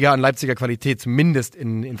und weniger an Leipziger Qualität, zumindest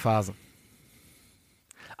in Phasen.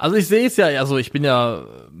 Also ich sehe es ja, also ich bin ja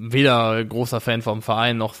weder großer Fan vom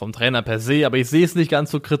Verein noch vom Trainer per se, aber ich sehe es nicht ganz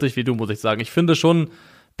so kritisch wie du, muss ich sagen. Ich finde schon,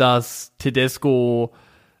 dass Tedesco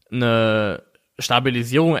eine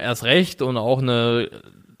Stabilisierung erst recht und auch eine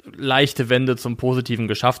leichte Wende zum Positiven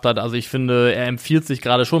geschafft hat. Also ich finde, er empfiehlt sich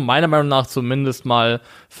gerade schon, meiner Meinung nach zumindest mal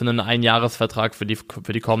für einen Einjahresvertrag für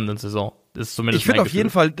die kommende Saison. Das ist zumindest ich finde auf jeden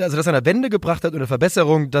Fall, also dass er eine Wende gebracht hat und eine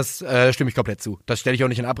Verbesserung, das stimme ich komplett zu. Das stelle ich auch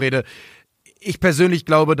nicht in Abrede. Ich persönlich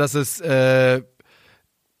glaube, dass es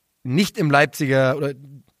nicht im Leipziger oder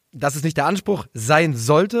dass es nicht der Anspruch sein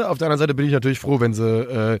sollte. Auf der anderen Seite bin ich natürlich froh, wenn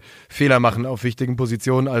sie Fehler machen auf wichtigen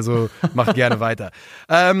Positionen, also macht gerne weiter.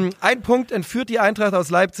 Ein Punkt entführt die Eintracht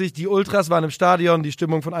aus Leipzig. Die Ultras waren im Stadion, die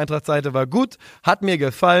Stimmung von Eintrachts Seite war gut, hat mir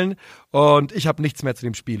gefallen und ich habe nichts mehr zu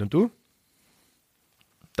dem Spiel. Und du?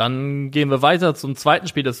 Dann gehen wir weiter zum zweiten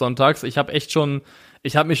Spiel des Sonntags. Ich habe mich schon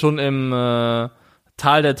im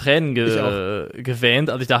Tal der Tränen gewähnt.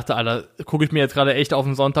 Also ich dachte, Alter, gucke ich mir jetzt gerade echt auf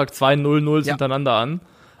den Sonntag 2 0-0 hintereinander an.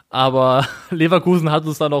 Aber Leverkusen hat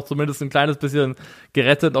uns dann auch zumindest ein kleines bisschen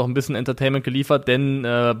gerettet, auch ein bisschen Entertainment geliefert, denn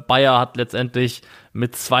Bayer hat letztendlich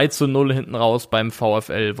mit 2-0 hinten raus beim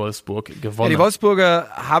VfL Wolfsburg gewonnen. Ja, die Wolfsburger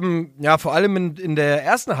haben, ja, vor allem in der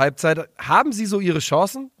ersten Halbzeit, haben sie so ihre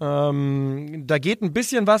Chancen. Da geht ein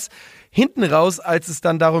bisschen was hinten raus, als es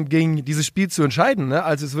dann darum ging, dieses Spiel zu entscheiden, ne?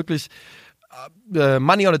 Als es wirklich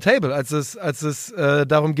Money on the table, als es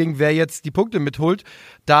darum ging, wer jetzt die Punkte mitholt,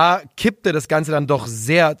 da kippte das Ganze dann doch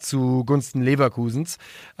sehr zugunsten Leverkusens,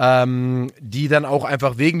 die dann auch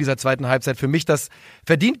einfach wegen dieser zweiten Halbzeit für mich das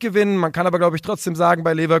verdient gewinnen. Man kann aber, glaube ich, trotzdem sagen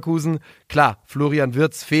bei Leverkusen, klar, Florian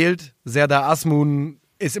Wirtz fehlt, Serdar Azmoun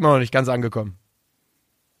ist immer noch nicht ganz angekommen.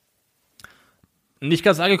 Nicht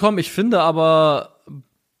ganz angekommen, ich finde aber,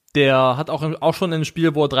 der hat auch schon ein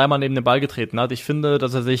Spiel, wo er 3-mal neben den Ball getreten hat. Ich finde,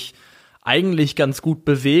 dass er sich eigentlich ganz gut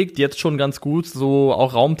bewegt, jetzt schon ganz gut, so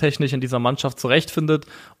auch raumtechnisch in dieser Mannschaft zurechtfindet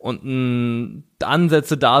und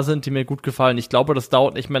Ansätze da sind, die mir gut gefallen. Ich glaube, das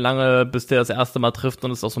dauert nicht mehr lange, bis der das erste Mal trifft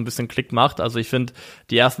und es auch so ein bisschen Klick macht. Also ich finde,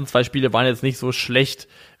 die ersten 2 Spiele waren jetzt nicht so schlecht,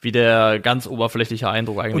 wie der ganz oberflächliche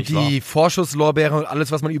Eindruck eigentlich war. Und die Vorschusslorbeere und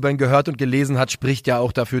alles, was man über ihn gehört und gelesen hat, spricht ja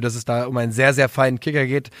auch dafür, dass es da um einen sehr, sehr feinen Kicker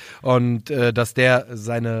geht und dass der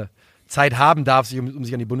seine Zeit haben darf, um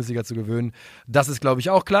sich an die Bundesliga zu gewöhnen. Das ist, glaube ich,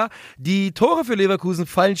 auch klar. Die Tore für Leverkusen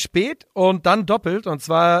fallen spät und dann doppelt, und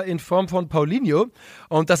zwar in Form von Paulinho.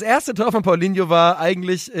 Und das erste Tor von Paulinho war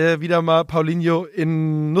eigentlich wieder mal Paulinho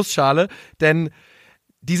in Nussschale, denn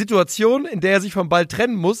die Situation, in der er sich vom Ball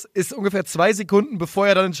trennen muss, ist ungefähr 2 Sekunden, bevor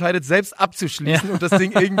er dann entscheidet, selbst abzuschließen und das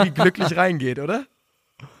Ding irgendwie glücklich reingeht, oder?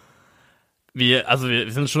 Wir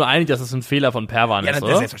sind schon einig, dass es ein Fehler von Perwan ist,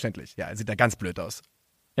 oder? Ja, selbstverständlich. Ja, er sieht da ganz blöd aus.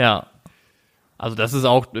 Ja. Also das ist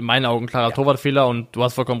auch in meinen Augen ein klarer Torwartfehler und du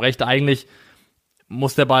hast vollkommen recht, eigentlich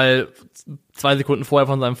muss der Ball 2 Sekunden vorher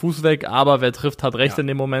von seinem Fuß weg, aber wer trifft, hat recht in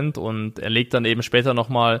dem Moment und er legt dann eben später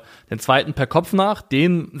nochmal den zweiten per Kopf nach,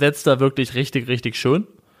 den setzt er wirklich richtig, richtig schön,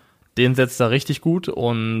 den setzt er richtig gut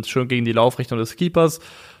und schön gegen die Laufrichtung des Keepers.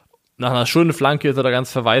 Nach einer schönen Flanke ist er da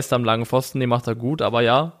ganz verwaist am langen Pfosten, den macht er gut, aber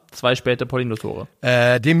ja, 2 späte Paulinho-Tore.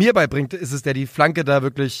 Dem mir beibringt, ist es, der die Flanke da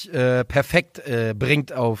wirklich perfekt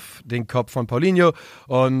bringt auf den Kopf von Paulinho.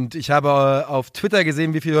 Und ich habe auf Twitter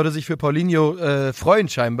gesehen, wie viele Leute sich für Paulinho freuen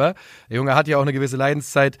scheinbar. Der Junge hat ja auch eine gewisse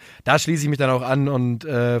Leidenszeit. Da schließe ich mich dann auch an und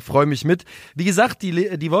freue mich mit. Wie gesagt,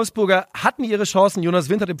 die Wolfsburger hatten ihre Chancen. Jonas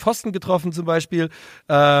Wind hat im Pfosten getroffen zum Beispiel.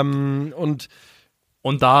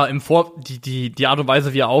 Und da die Art und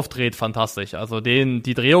Weise, wie er aufdreht, fantastisch. Also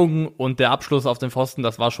die Drehung und der Abschluss auf den Pfosten,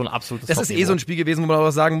 das war schon absolutes Das ist so ein Spiel gewesen, wo man auch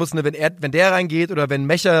sagen muss, ne, wenn der reingeht oder wenn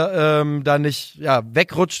Mecher da nicht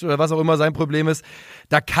wegrutscht oder was auch immer sein Problem ist,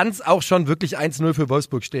 da kann es auch schon wirklich 1-0 für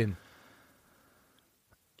Wolfsburg stehen.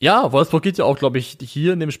 Ja, Wolfsburg geht ja auch, glaube ich,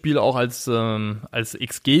 hier in dem Spiel auch als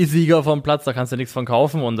XG-Sieger vom Platz, da kannst du nichts von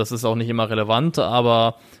kaufen und das ist auch nicht immer relevant,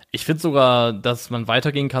 aber ich finde sogar, dass man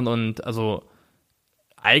weitergehen kann und also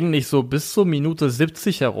eigentlich so bis zur Minute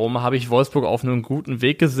 70 herum habe ich Wolfsburg auf einem guten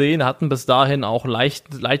Weg gesehen, hatten bis dahin auch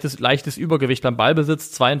leichtes Übergewicht beim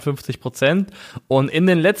Ballbesitz, 52%. Und in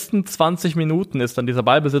den letzten 20 Minuten ist dann dieser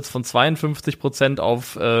Ballbesitz von 52%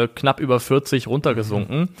 auf knapp über 40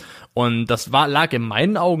 runtergesunken. Und das lag in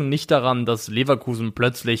meinen Augen nicht daran, dass Leverkusen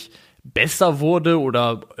plötzlich besser wurde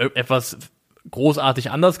oder etwas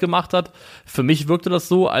großartig anders gemacht hat. Für mich wirkte das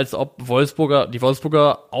so, als ob die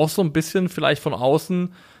Wolfsburger auch so ein bisschen vielleicht von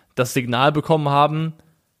außen das Signal bekommen haben,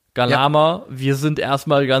 Galama, wir sind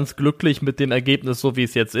erstmal ganz glücklich mit dem Ergebnis, so wie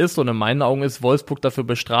es jetzt ist. Und in meinen Augen ist Wolfsburg dafür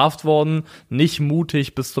bestraft worden, nicht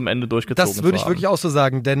mutig bis zum Ende durchgezogen zu haben. Das würde ich wirklich auch so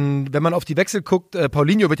sagen, denn wenn man auf die Wechsel guckt,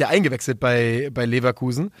 Paulinho wird ja eingewechselt bei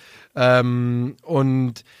Leverkusen.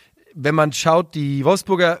 Und wenn man schaut, die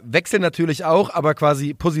Wolfsburger wechseln natürlich auch, aber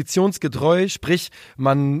quasi positionsgetreu, sprich,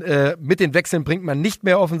 man mit den Wechseln bringt man nicht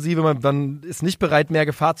mehr Offensive, man ist nicht bereit, mehr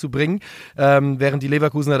Gefahr zu bringen, während die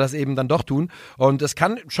Leverkusener das eben dann doch tun. Und das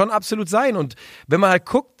kann schon absolut sein. Und wenn man halt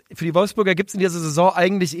guckt, für die Wolfsburger gibt es in dieser Saison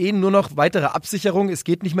eigentlich nur noch weitere Absicherung. Es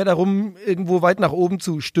geht nicht mehr darum, irgendwo weit nach oben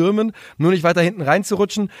zu stürmen, nur nicht weiter hinten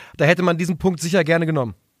reinzurutschen. Da hätte man diesen Punkt sicher gerne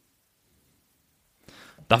genommen.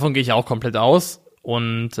 Davon gehe ich auch komplett aus.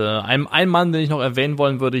 Und ein Mann, den ich noch erwähnen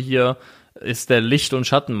wollen würde hier, ist der Licht- und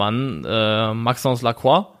Schattenmann, Maxence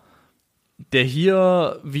Lacroix, der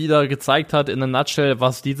hier wieder gezeigt hat in a nutshell,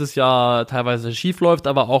 was dieses Jahr teilweise schief läuft,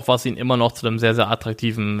 aber auch was ihn immer noch zu einem sehr, sehr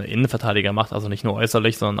attraktiven Innenverteidiger macht, also nicht nur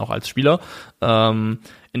äußerlich, sondern auch als Spieler. In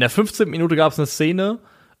der 15. Minute gab es eine Szene,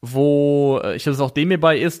 wo, ich glaube, es auch Demir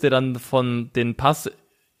bei ist, der dann von den Pass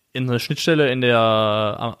in eine Schnittstelle an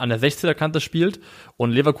der 16er Kante spielt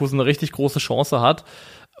und Leverkusen eine richtig große Chance hat.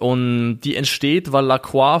 Und die entsteht, weil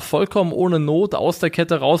Lacroix vollkommen ohne Not aus der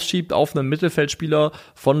Kette rausschiebt auf einen Mittelfeldspieler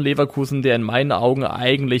von Leverkusen, der in meinen Augen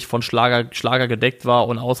eigentlich von Schlager gedeckt war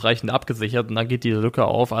und ausreichend abgesichert. Und dann geht die Lücke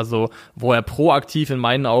auf, also wo er proaktiv in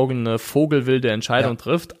meinen Augen eine vogelwilde Entscheidung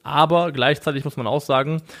trifft. Aber gleichzeitig muss man auch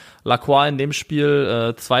sagen, Lacroix in dem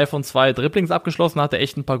Spiel 2 von 2 Dribblings abgeschlossen, hatte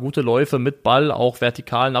echt ein paar gute Läufe mit Ball, auch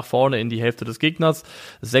vertikal nach vorne in die Hälfte des Gegners.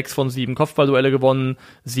 6 von 7 Kopfballduelle gewonnen,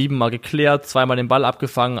 7 Mal geklärt, 2 Mal den Ball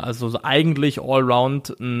abgefangen. Also eigentlich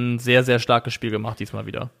allround ein sehr, sehr starkes Spiel gemacht diesmal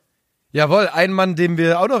wieder. Jawohl, ein Mann, den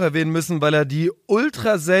wir auch noch erwähnen müssen, weil er die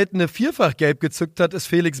ultra seltene Vierfach-Gelb gezückt hat, ist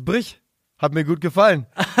Felix Brich. Hat mir gut gefallen.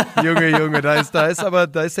 Junge, da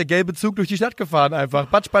ist der gelbe Zug durch die Stadt gefahren einfach.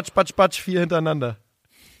 Patsch, 4 hintereinander.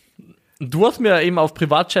 Du hast mir eben auf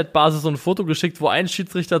Privatchat-Basis so ein Foto geschickt, wo ein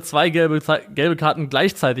Schiedsrichter 2 gelbe Karten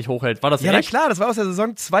gleichzeitig hochhält. War das echt? Ja, klar, das war aus der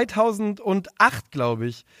Saison 2008, glaube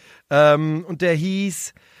ich. Und der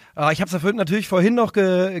hieß, ich habe es natürlich vorhin noch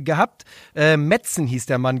gehabt, Metzen hieß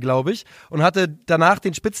der Mann, glaube ich, und hatte danach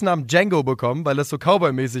den Spitznamen Django bekommen, weil das so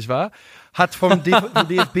Cowboy-mäßig war, hat vom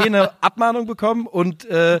DFB eine Abmahnung bekommen und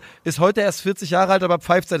ist heute erst 40 Jahre alt, aber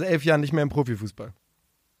pfeift seit 11 Jahren nicht mehr im Profifußball.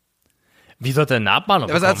 Wie sollte er eine Abmahnung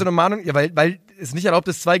bekommen? Was hat so eine Mahnung? Ja, weil es nicht erlaubt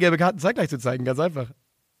ist, 2 gelbe Karten zeitgleich zu zeigen, ganz einfach.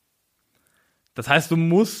 Das heißt, du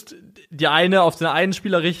musst die eine auf den einen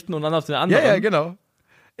Spieler richten und dann auf den anderen? Ja, genau.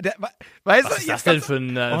 Was ist das denn für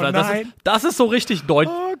ein... Das ist so richtig deutsch.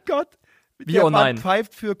 Oh Gott. Wie der Mann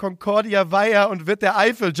pfeift für Concordia Weiher und wird der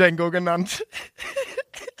Eifel-Django genannt.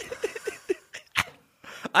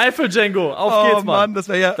 Eifel-Django, auf geht's, Mann. Mann, das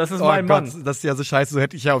ist mein Gott, Mann. Das ist ja so scheiße, so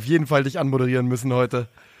hätte ich ja auf jeden Fall dich anmoderieren müssen heute.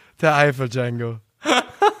 Der Eifel-Django.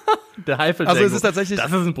 Der Eifel-Django. Also es ist tatsächlich...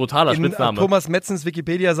 Das ist ein brutaler Spitzname. Thomas Metzens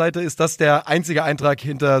Wikipedia-Seite ist das der einzige Eintrag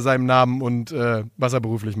hinter seinem Namen und was er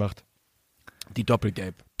beruflich macht. Die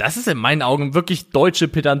Doppelgelb. Das ist in meinen Augen wirklich deutsche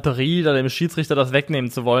Pedanterie, da dem Schiedsrichter das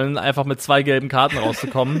wegnehmen zu wollen, einfach mit 2 gelben Karten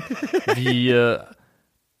rauszukommen. Wie...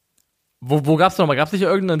 Wo gab's nochmal? Gab's nicht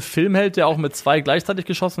irgendeinen Filmheld, der auch mit 2 gleichzeitig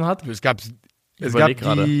geschossen hat? Es gab Es gab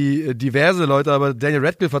diverse Leute, aber Daniel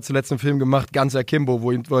Radcliffe hat zuletzt einen Film gemacht, Guns Akimbo,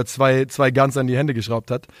 wo er zwei Guns an die Hände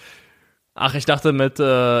geschraubt hat. Ach, ich dachte mit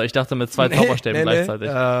zwei Zauberstäben gleichzeitig.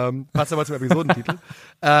 Passt aber zum Episodentitel.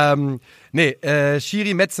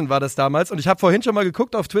 Shiri Metzen war das damals. Und ich habe vorhin schon mal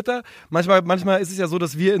geguckt auf Twitter. Manchmal ist es ja so,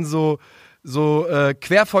 dass wir in so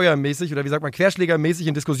querfeuermäßig oder wie sagt man, querschlägermäßig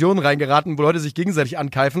in Diskussionen reingeraten, wo Leute sich gegenseitig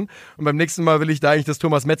ankeifen. Und beim nächsten Mal will ich da eigentlich das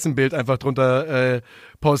Thomas Metzen-Bild einfach drunter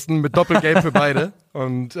posten mit Doppelgelb für beide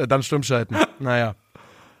und dann stumm schalten. Naja.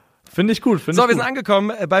 Finde ich gut. Wir sind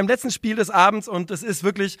angekommen beim letzten Spiel des Abends und es ist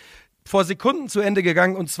wirklich vor Sekunden zu Ende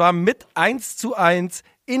gegangen und zwar mit 1:1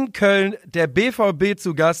 in Köln, der BVB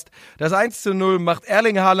zu Gast. Das 1:0 macht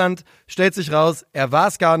Erling Haaland, stellt sich raus, er war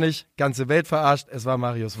es gar nicht, ganze Welt verarscht, es war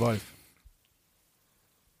Marius Wolf.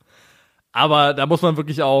 Aber da muss man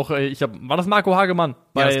wirklich auch, war das Marco Hagemann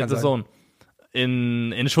bei The Zone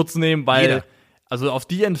in Schutz nehmen, weil also auf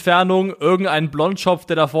die Entfernung irgendein Blondschopf,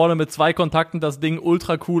 der da vorne mit 2 Kontakten das Ding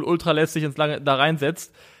ultra cool, ultra lässig da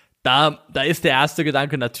reinsetzt, da ist der erste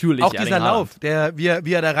Gedanke natürlich. Auch dieser Lauf, wie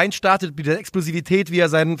er da rein startet, mit der Explosivität, wie er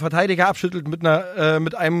seinen Verteidiger abschüttelt mit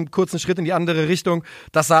einem kurzen Schritt in die andere Richtung,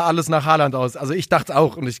 das sah alles nach Haaland aus. Also ich dachte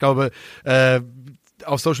auch und ich glaube,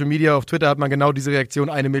 auf Social Media, auf Twitter hat man genau diese Reaktion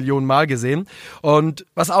 1 Million Mal gesehen. Und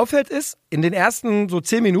was auffällt ist, in den ersten so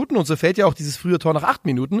 10 Minuten, und so fällt ja auch dieses frühe Tor nach 8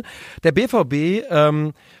 Minuten, der BVB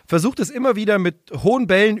versucht es immer wieder mit hohen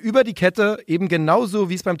Bällen über die Kette, eben genauso,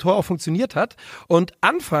 wie es beim Tor auch funktioniert hat. Und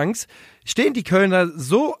anfangs stehen die Kölner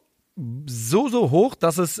so hoch,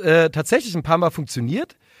 dass es tatsächlich ein paar Mal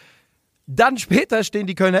funktioniert. Dann später stehen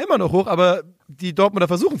die Kölner immer noch hoch, aber die Dortmunder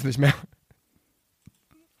versuchen es nicht mehr.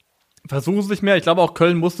 Versuchen es nicht mehr. Ich glaube, auch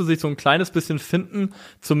Köln musste sich so ein kleines bisschen finden,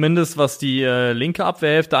 zumindest was die linke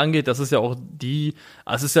Abwehrhälfte angeht. Das ist ja auch die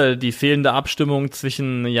fehlende Abstimmung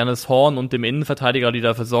zwischen Jannis Horn und dem Innenverteidiger, die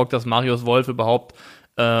dafür sorgt, dass Marius Wolf überhaupt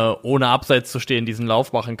ohne Abseits zu stehen diesen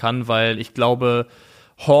Lauf machen kann, weil ich glaube,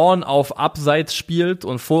 Horn auf Abseits spielt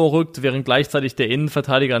und vorrückt, während gleichzeitig der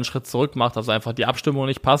Innenverteidiger einen Schritt zurück macht, also einfach die Abstimmung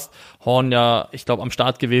nicht passt. Horn ja, ich glaube, am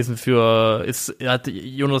Start gewesen hat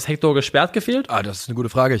Jonas Hector gesperrt gefehlt? Das ist eine gute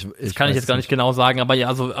Frage. Das kann ich jetzt gar nicht genau sagen, aber ja,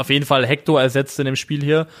 also auf jeden Fall Hector ersetzt in dem Spiel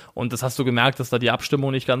hier und das hast du gemerkt, dass da die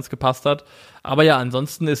Abstimmung nicht ganz gepasst hat. Aber ja,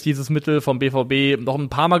 ansonsten ist dieses Mittel vom BVB noch ein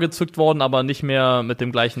paar Mal gezückt worden, aber nicht mehr mit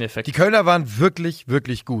dem gleichen Effekt. Die Kölner waren wirklich,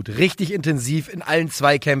 wirklich gut. Richtig intensiv in allen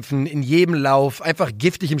Zweikämpfen, in jedem Lauf. Einfach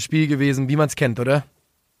giftig im Spiel gewesen, wie man es kennt, oder?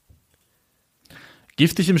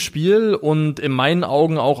 Giftig im Spiel und in meinen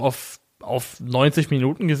Augen auch auf 90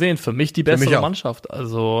 Minuten gesehen. Für mich die bessere Mannschaft.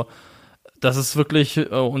 Also das ist wirklich,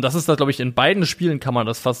 und das ist da, glaube ich, in beiden Spielen kann man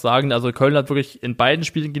das fast sagen. Also Köln hat wirklich in beiden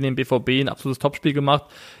Spielen gegen den BVB ein absolutes Topspiel gemacht.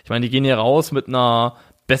 Ich meine, die gehen hier raus mit einer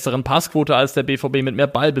besseren Passquote als der BVB, mit mehr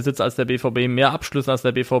Ballbesitz als der BVB, mehr Abschlüssen als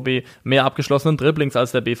der BVB, mehr abgeschlossenen Dribblings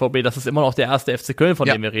als der BVB. Das ist immer noch der erste FC Köln, von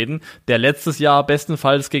dem wir reden, der letztes Jahr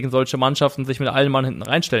bestenfalls gegen solche Mannschaften sich mit allen Mann hinten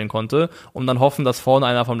reinstellen konnte und dann hoffen, dass vorne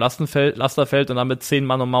einer vom Laster fällt und dann mit 10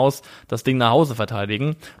 Mann und Maus das Ding nach Hause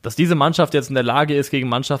verteidigen. Dass diese Mannschaft jetzt in der Lage ist, gegen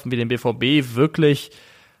Mannschaften wie den BVB wirklich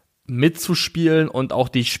mitzuspielen und auch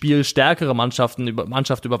die spielstärkere Mannschaft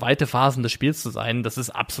über weite Phasen des Spiels zu sein, das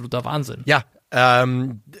ist absoluter Wahnsinn. Ja,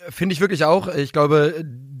 finde ich wirklich auch. Ich glaube,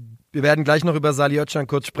 wir werden gleich noch über Salih Özcan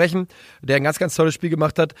kurz sprechen, der ein ganz, ganz tolles Spiel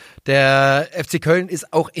gemacht hat. Der FC Köln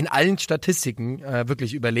ist auch in allen Statistiken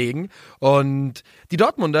wirklich überlegen. Und die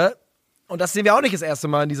Dortmunder, und das sehen wir auch nicht das erste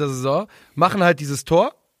Mal in dieser Saison, machen halt dieses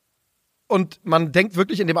Tor. Und man denkt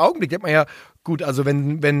wirklich in dem Augenblick, denkt man ja, gut, also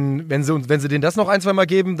wenn sie denen das noch 1-2 Mal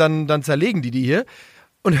geben, dann zerlegen die hier.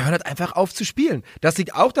 Und hören halt einfach auf zu spielen. Das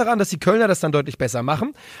liegt auch daran, dass die Kölner das dann deutlich besser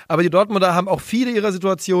machen. Aber die Dortmunder haben auch viele ihrer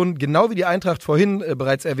Situationen, genau wie die Eintracht vorhin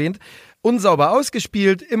bereits erwähnt, unsauber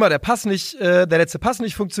ausgespielt. Immer der letzte Pass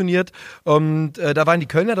nicht funktioniert. Und da waren die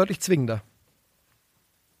Kölner deutlich zwingender.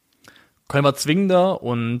 Köln war zwingender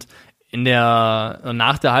und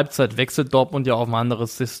nach der Halbzeit wechselt Dortmund ja auf ein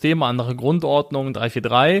anderes System, eine andere Grundordnung,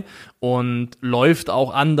 3-4-3 und läuft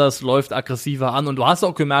auch anders, läuft aggressiver an und du hast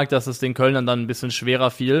auch gemerkt, dass es den Kölnern dann ein bisschen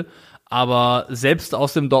schwerer fiel, aber selbst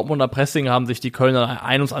aus dem Dortmunder Pressing haben sich die Kölner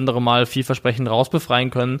ein und andere Mal vielversprechend rausbefreien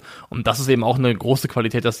können und das ist eben auch eine große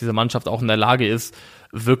Qualität, dass diese Mannschaft auch in der Lage ist,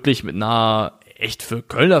 wirklich mit einer echt für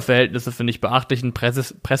Kölner Verhältnisse, finde ich, beachtlichen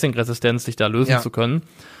Pressing-Resistenz sich da lösen zu können.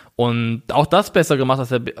 Und auch das besser gemacht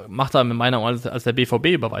als in meiner Meinung als der BVB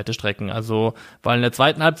über weite Strecken. Also, weil in der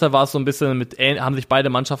zweiten Halbzeit war es so ein bisschen haben sich beide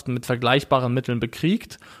Mannschaften mit vergleichbaren Mitteln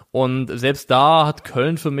bekriegt. Und selbst da hat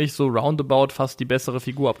Köln für mich so roundabout fast die bessere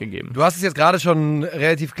Figur abgegeben. Du hast es jetzt gerade schon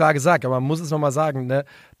relativ klar gesagt, aber man muss es nochmal sagen, ne?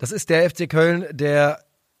 Das ist der FC Köln, der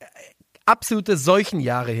absolute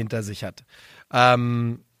Seuchenjahre hinter sich hat.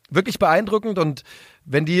 wirklich beeindruckend und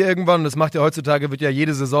wenn die irgendwann, das macht ja heutzutage, wird ja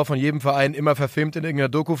jede Saison von jedem Verein immer verfilmt in irgendeiner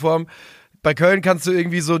Doku-Form. Bei Köln kannst du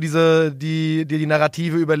irgendwie so die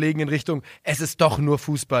Narrative überlegen in Richtung, es ist doch nur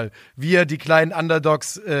Fußball. Wir, die kleinen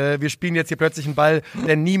Underdogs, wir spielen jetzt hier plötzlich einen Ball,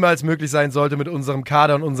 der niemals möglich sein sollte mit unserem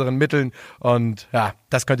Kader und unseren Mitteln. Und ja,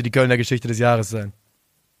 das könnte die Kölner Geschichte des Jahres sein.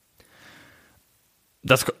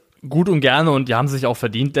 Das gut und gerne und die haben sich auch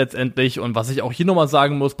verdient letztendlich. Und was ich auch hier nochmal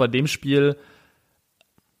sagen muss bei dem Spiel,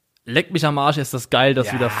 leck mich am Arsch, ist das geil,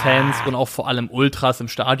 dass wieder Fans und auch vor allem Ultras im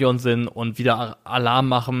Stadion sind und wieder Alarm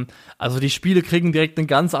machen. Also die Spiele kriegen direkt eine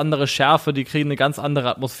ganz andere Schärfe, die kriegen eine ganz andere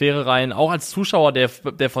Atmosphäre rein. Auch als Zuschauer, der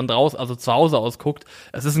von draußen, also zu Hause aus guckt,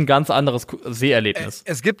 es ist ein ganz anderes Seherlebnis.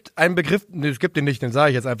 Es gibt einen Begriff, es gibt den nicht, den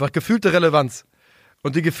sage ich jetzt einfach, gefühlte Relevanz.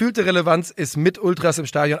 Und die gefühlte Relevanz ist mit Ultras im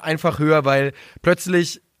Stadion einfach höher, weil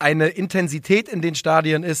plötzlich eine Intensität in den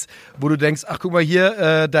Stadien ist, wo du denkst, ach guck mal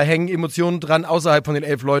hier, da hängen Emotionen dran, außerhalb von den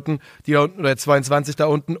 11 Leuten, die da unten, oder 22 da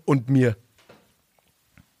unten und mir.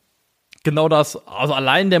 Genau das, also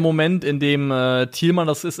allein der Moment, in dem Thielmann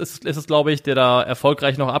das ist es, glaube ich, der da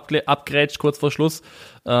erfolgreich noch abgrätscht kurz vor Schluss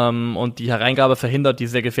und die Hereingabe verhindert, die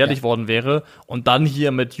sehr gefährlich worden wäre und dann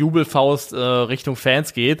hier mit Jubelfaust Richtung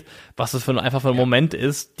Fans geht, was das einfach für ein Moment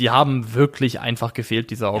ist, die haben wirklich einfach gefehlt,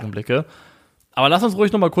 diese Augenblicke. Aber lass uns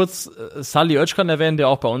ruhig noch mal kurz Salih Özcan erwähnen, der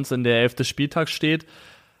auch bei uns in der 11. des Spieltags steht,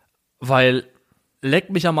 weil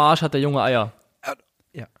leck mich am Arsch hat der junge Eier.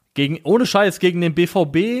 Ja. Ohne Scheiß, gegen den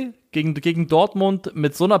BVB, gegen Dortmund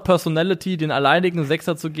mit so einer Personality den alleinigen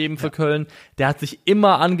Sechser zu geben für Köln, der hat sich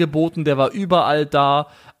immer angeboten, der war überall da,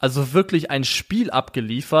 also wirklich ein Spiel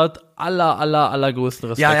abgeliefert, allergrößten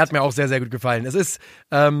Respekt. Ja, er hat mir auch sehr, sehr gut gefallen. Es ist,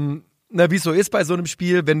 wie es so ist bei so einem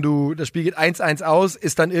Spiel, wenn das Spiel geht 1-1 aus,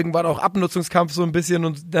 ist dann irgendwann auch Abnutzungskampf so ein bisschen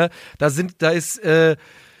und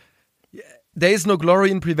there is no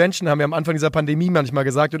glory in prevention, haben wir am Anfang dieser Pandemie manchmal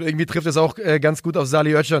gesagt und irgendwie trifft es auch ganz gut auf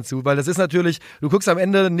Salih Özcan zu, weil das ist natürlich, du guckst am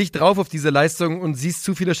Ende nicht drauf auf diese Leistung und siehst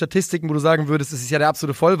zu viele Statistiken, wo du sagen würdest, das ist ja der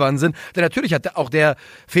absolute Vollwahnsinn, denn natürlich hat auch der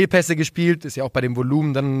Fehlpässe gespielt, ist ja auch bei dem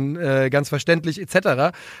Volumen dann ganz verständlich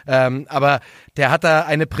etc., aber der hat da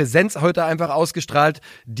eine Präsenz heute einfach ausgestrahlt,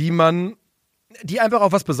 die einfach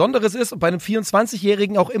auch was Besonderes ist und bei einem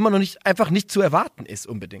 24-Jährigen auch immer noch einfach nicht zu erwarten ist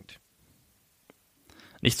unbedingt.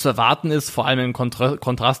 Nicht zu erwarten ist, vor allem im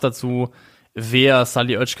Kontrast dazu, wer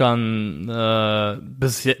Salih Özcan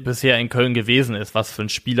bisher in Köln gewesen ist, was für ein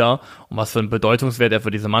Spieler und was für einen Bedeutungswert er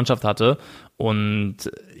für diese Mannschaft hatte.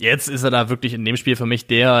 Und jetzt ist er da wirklich in dem Spiel für mich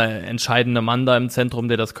der entscheidende Mann da im Zentrum,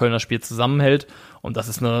 der das Kölner Spiel zusammenhält. Und das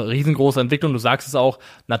ist eine riesengroße Entwicklung. Du sagst es auch,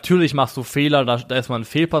 natürlich machst du Fehler, da ist mal ein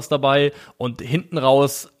Fehlpass dabei. Und hinten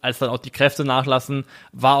raus, als dann auch die Kräfte nachlassen,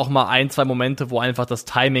 war auch mal 1-2 Momente, wo einfach das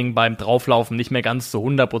Timing beim Drauflaufen nicht mehr ganz zu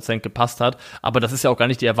 100% gepasst hat. Aber das ist ja auch gar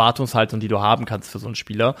nicht die Erwartungshaltung, die du haben kannst für so einen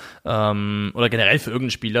Spieler. Oder generell für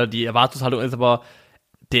irgendeinen Spieler. Die Erwartungshaltung ist aber,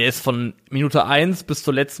 der ist von Minute 1 bis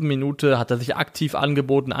zur letzten Minute, hat er sich aktiv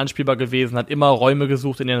angeboten, anspielbar gewesen, hat immer Räume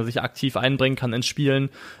gesucht, in denen er sich aktiv einbringen kann ins Spielen.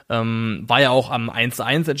 War ja auch am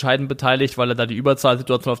 1-1 entscheidend beteiligt, weil er da die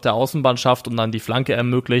Überzahlsituation auf der Außenbahn schafft und dann die Flanke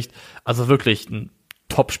ermöglicht. Also wirklich ein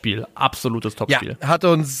Topspiel, absolutes Topspiel. Ja, hat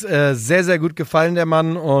uns sehr, sehr gut gefallen, der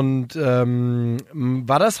Mann. Und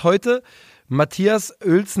war das heute Matthias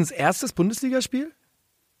Oelsens erstes Bundesligaspiel?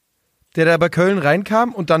 Der da bei Köln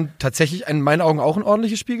reinkam und dann tatsächlich in meinen Augen auch ein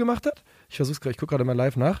ordentliches Spiel gemacht hat? Ich versuch's gerade, ich gucke gerade mal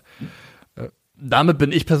live nach. Damit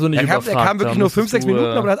bin ich persönlich überfragt. Er kam wirklich nur 5-6 Minuten,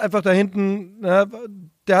 aber er hat einfach da hinten,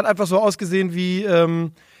 der hat einfach so ausgesehen wie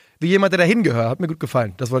jemand, der da hingehört. Hat mir gut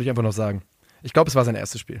gefallen, das wollte ich einfach noch sagen. Ich glaube, es war sein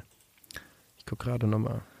erstes Spiel. Ich gucke gerade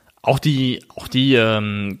nochmal. Auch die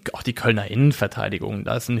Kölner Innenverteidigung.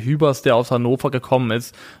 Da ist ein Hübers, der aus Hannover gekommen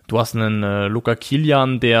ist. Du hast einen Luka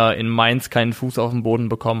Kilian, der in Mainz keinen Fuß auf den Boden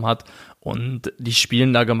bekommen hat. Und die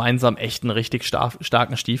spielen da gemeinsam echt einen richtig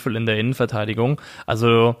starken Stiefel in der Innenverteidigung.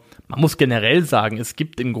 Also man muss generell sagen, es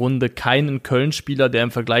gibt im Grunde keinen Köln-Spieler, der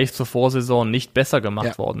im Vergleich zur Vorsaison nicht besser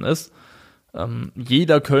gemacht worden ist.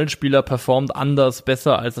 Jeder Köln-Spieler performt anders,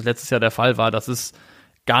 besser, als das letztes Jahr der Fall war. Das ist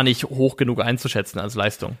gar nicht hoch genug einzuschätzen als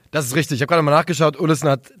Leistung. Das ist richtig. Ich habe gerade mal nachgeschaut. Ullesen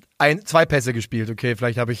hat 2 Pässe gespielt. Okay,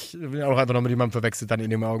 vielleicht habe ich auch einfach noch mit jemandem verwechselt dann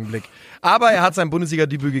in dem Augenblick. Aber er hat sein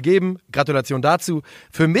Bundesliga-Debüt gegeben. Gratulation dazu.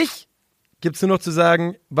 Für mich gibt es nur noch zu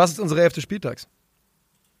sagen, was ist unsere 11. Spieltags?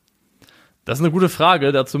 Das ist eine gute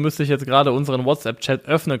Frage. Dazu müsste ich jetzt gerade unseren WhatsApp-Chat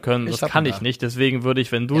öffnen können. Das kann ich nicht. Deswegen würde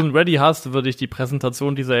ich, wenn du ihn ready hast, würde ich die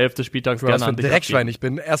Präsentation dieser 11. Spieltags gerne an dich Direktschwein. Ich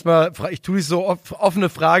bin erstmal, ich tue dich so offene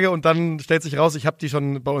Frage und dann stellt sich raus, ich habe die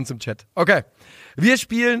schon bei uns im Chat. Okay. Wir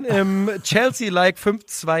spielen im Chelsea-like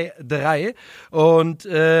 5-2-3 und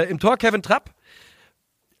im Tor Kevin Trapp.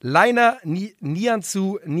 Leiner,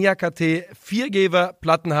 Nianzou, Niakate, Viergeber,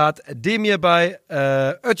 Plattenhardt, Demir bei,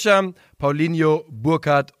 Özcan, Paulinho,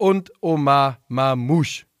 Burkhardt und Omar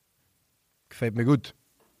Mamouche. Gefällt mir gut.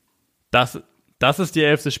 Das ist die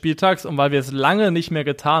 11. des Spieltags und weil wir es lange nicht mehr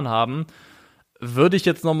getan haben, würde ich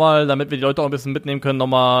jetzt nochmal, damit wir die Leute auch ein bisschen mitnehmen können,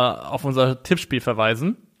 nochmal auf unser Tippspiel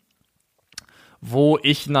verweisen, wo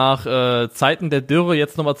ich nach Zeiten der Dürre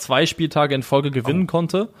jetzt nochmal 2 Spieltage in Folge gewinnen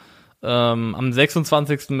konnte. Am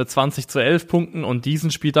 26. mit 20-11 Punkten und diesen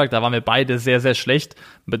Spieltag, da waren wir beide sehr, sehr schlecht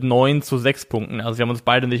mit 9-6 Punkten. Also wir haben uns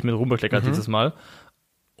beide nicht mit Ruhm bekleckert dieses Mal.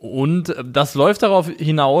 Und das läuft darauf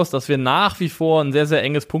hinaus, dass wir nach wie vor ein sehr, sehr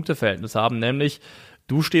enges Punkteverhältnis haben, nämlich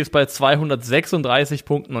du stehst bei 236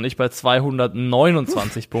 Punkten und ich bei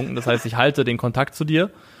 229 Punkten. Das heißt, ich halte den Kontakt zu dir.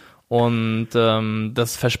 Und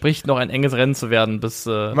das verspricht noch ein enges Rennen zu werden bis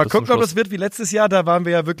mal gucken, ob das wird wie letztes Jahr. Da waren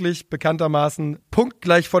wir ja wirklich bekanntermaßen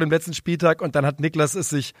punktgleich vor dem letzten Spieltag und dann hat Niklas es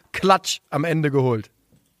sich klatsch am Ende geholt.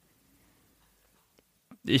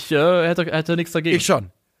 Ich hätte nichts dagegen. Ich schon.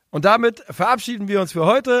 Und damit verabschieden wir uns für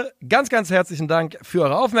heute. Ganz, ganz herzlichen Dank für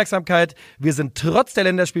eure Aufmerksamkeit. Wir sind trotz der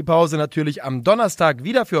Länderspielpause natürlich am Donnerstag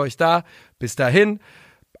wieder für euch da. Bis dahin,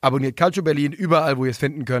 abonniert Calcio Berlin überall, wo ihr es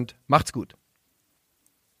finden könnt. Macht's gut.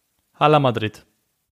 Hala Madrid.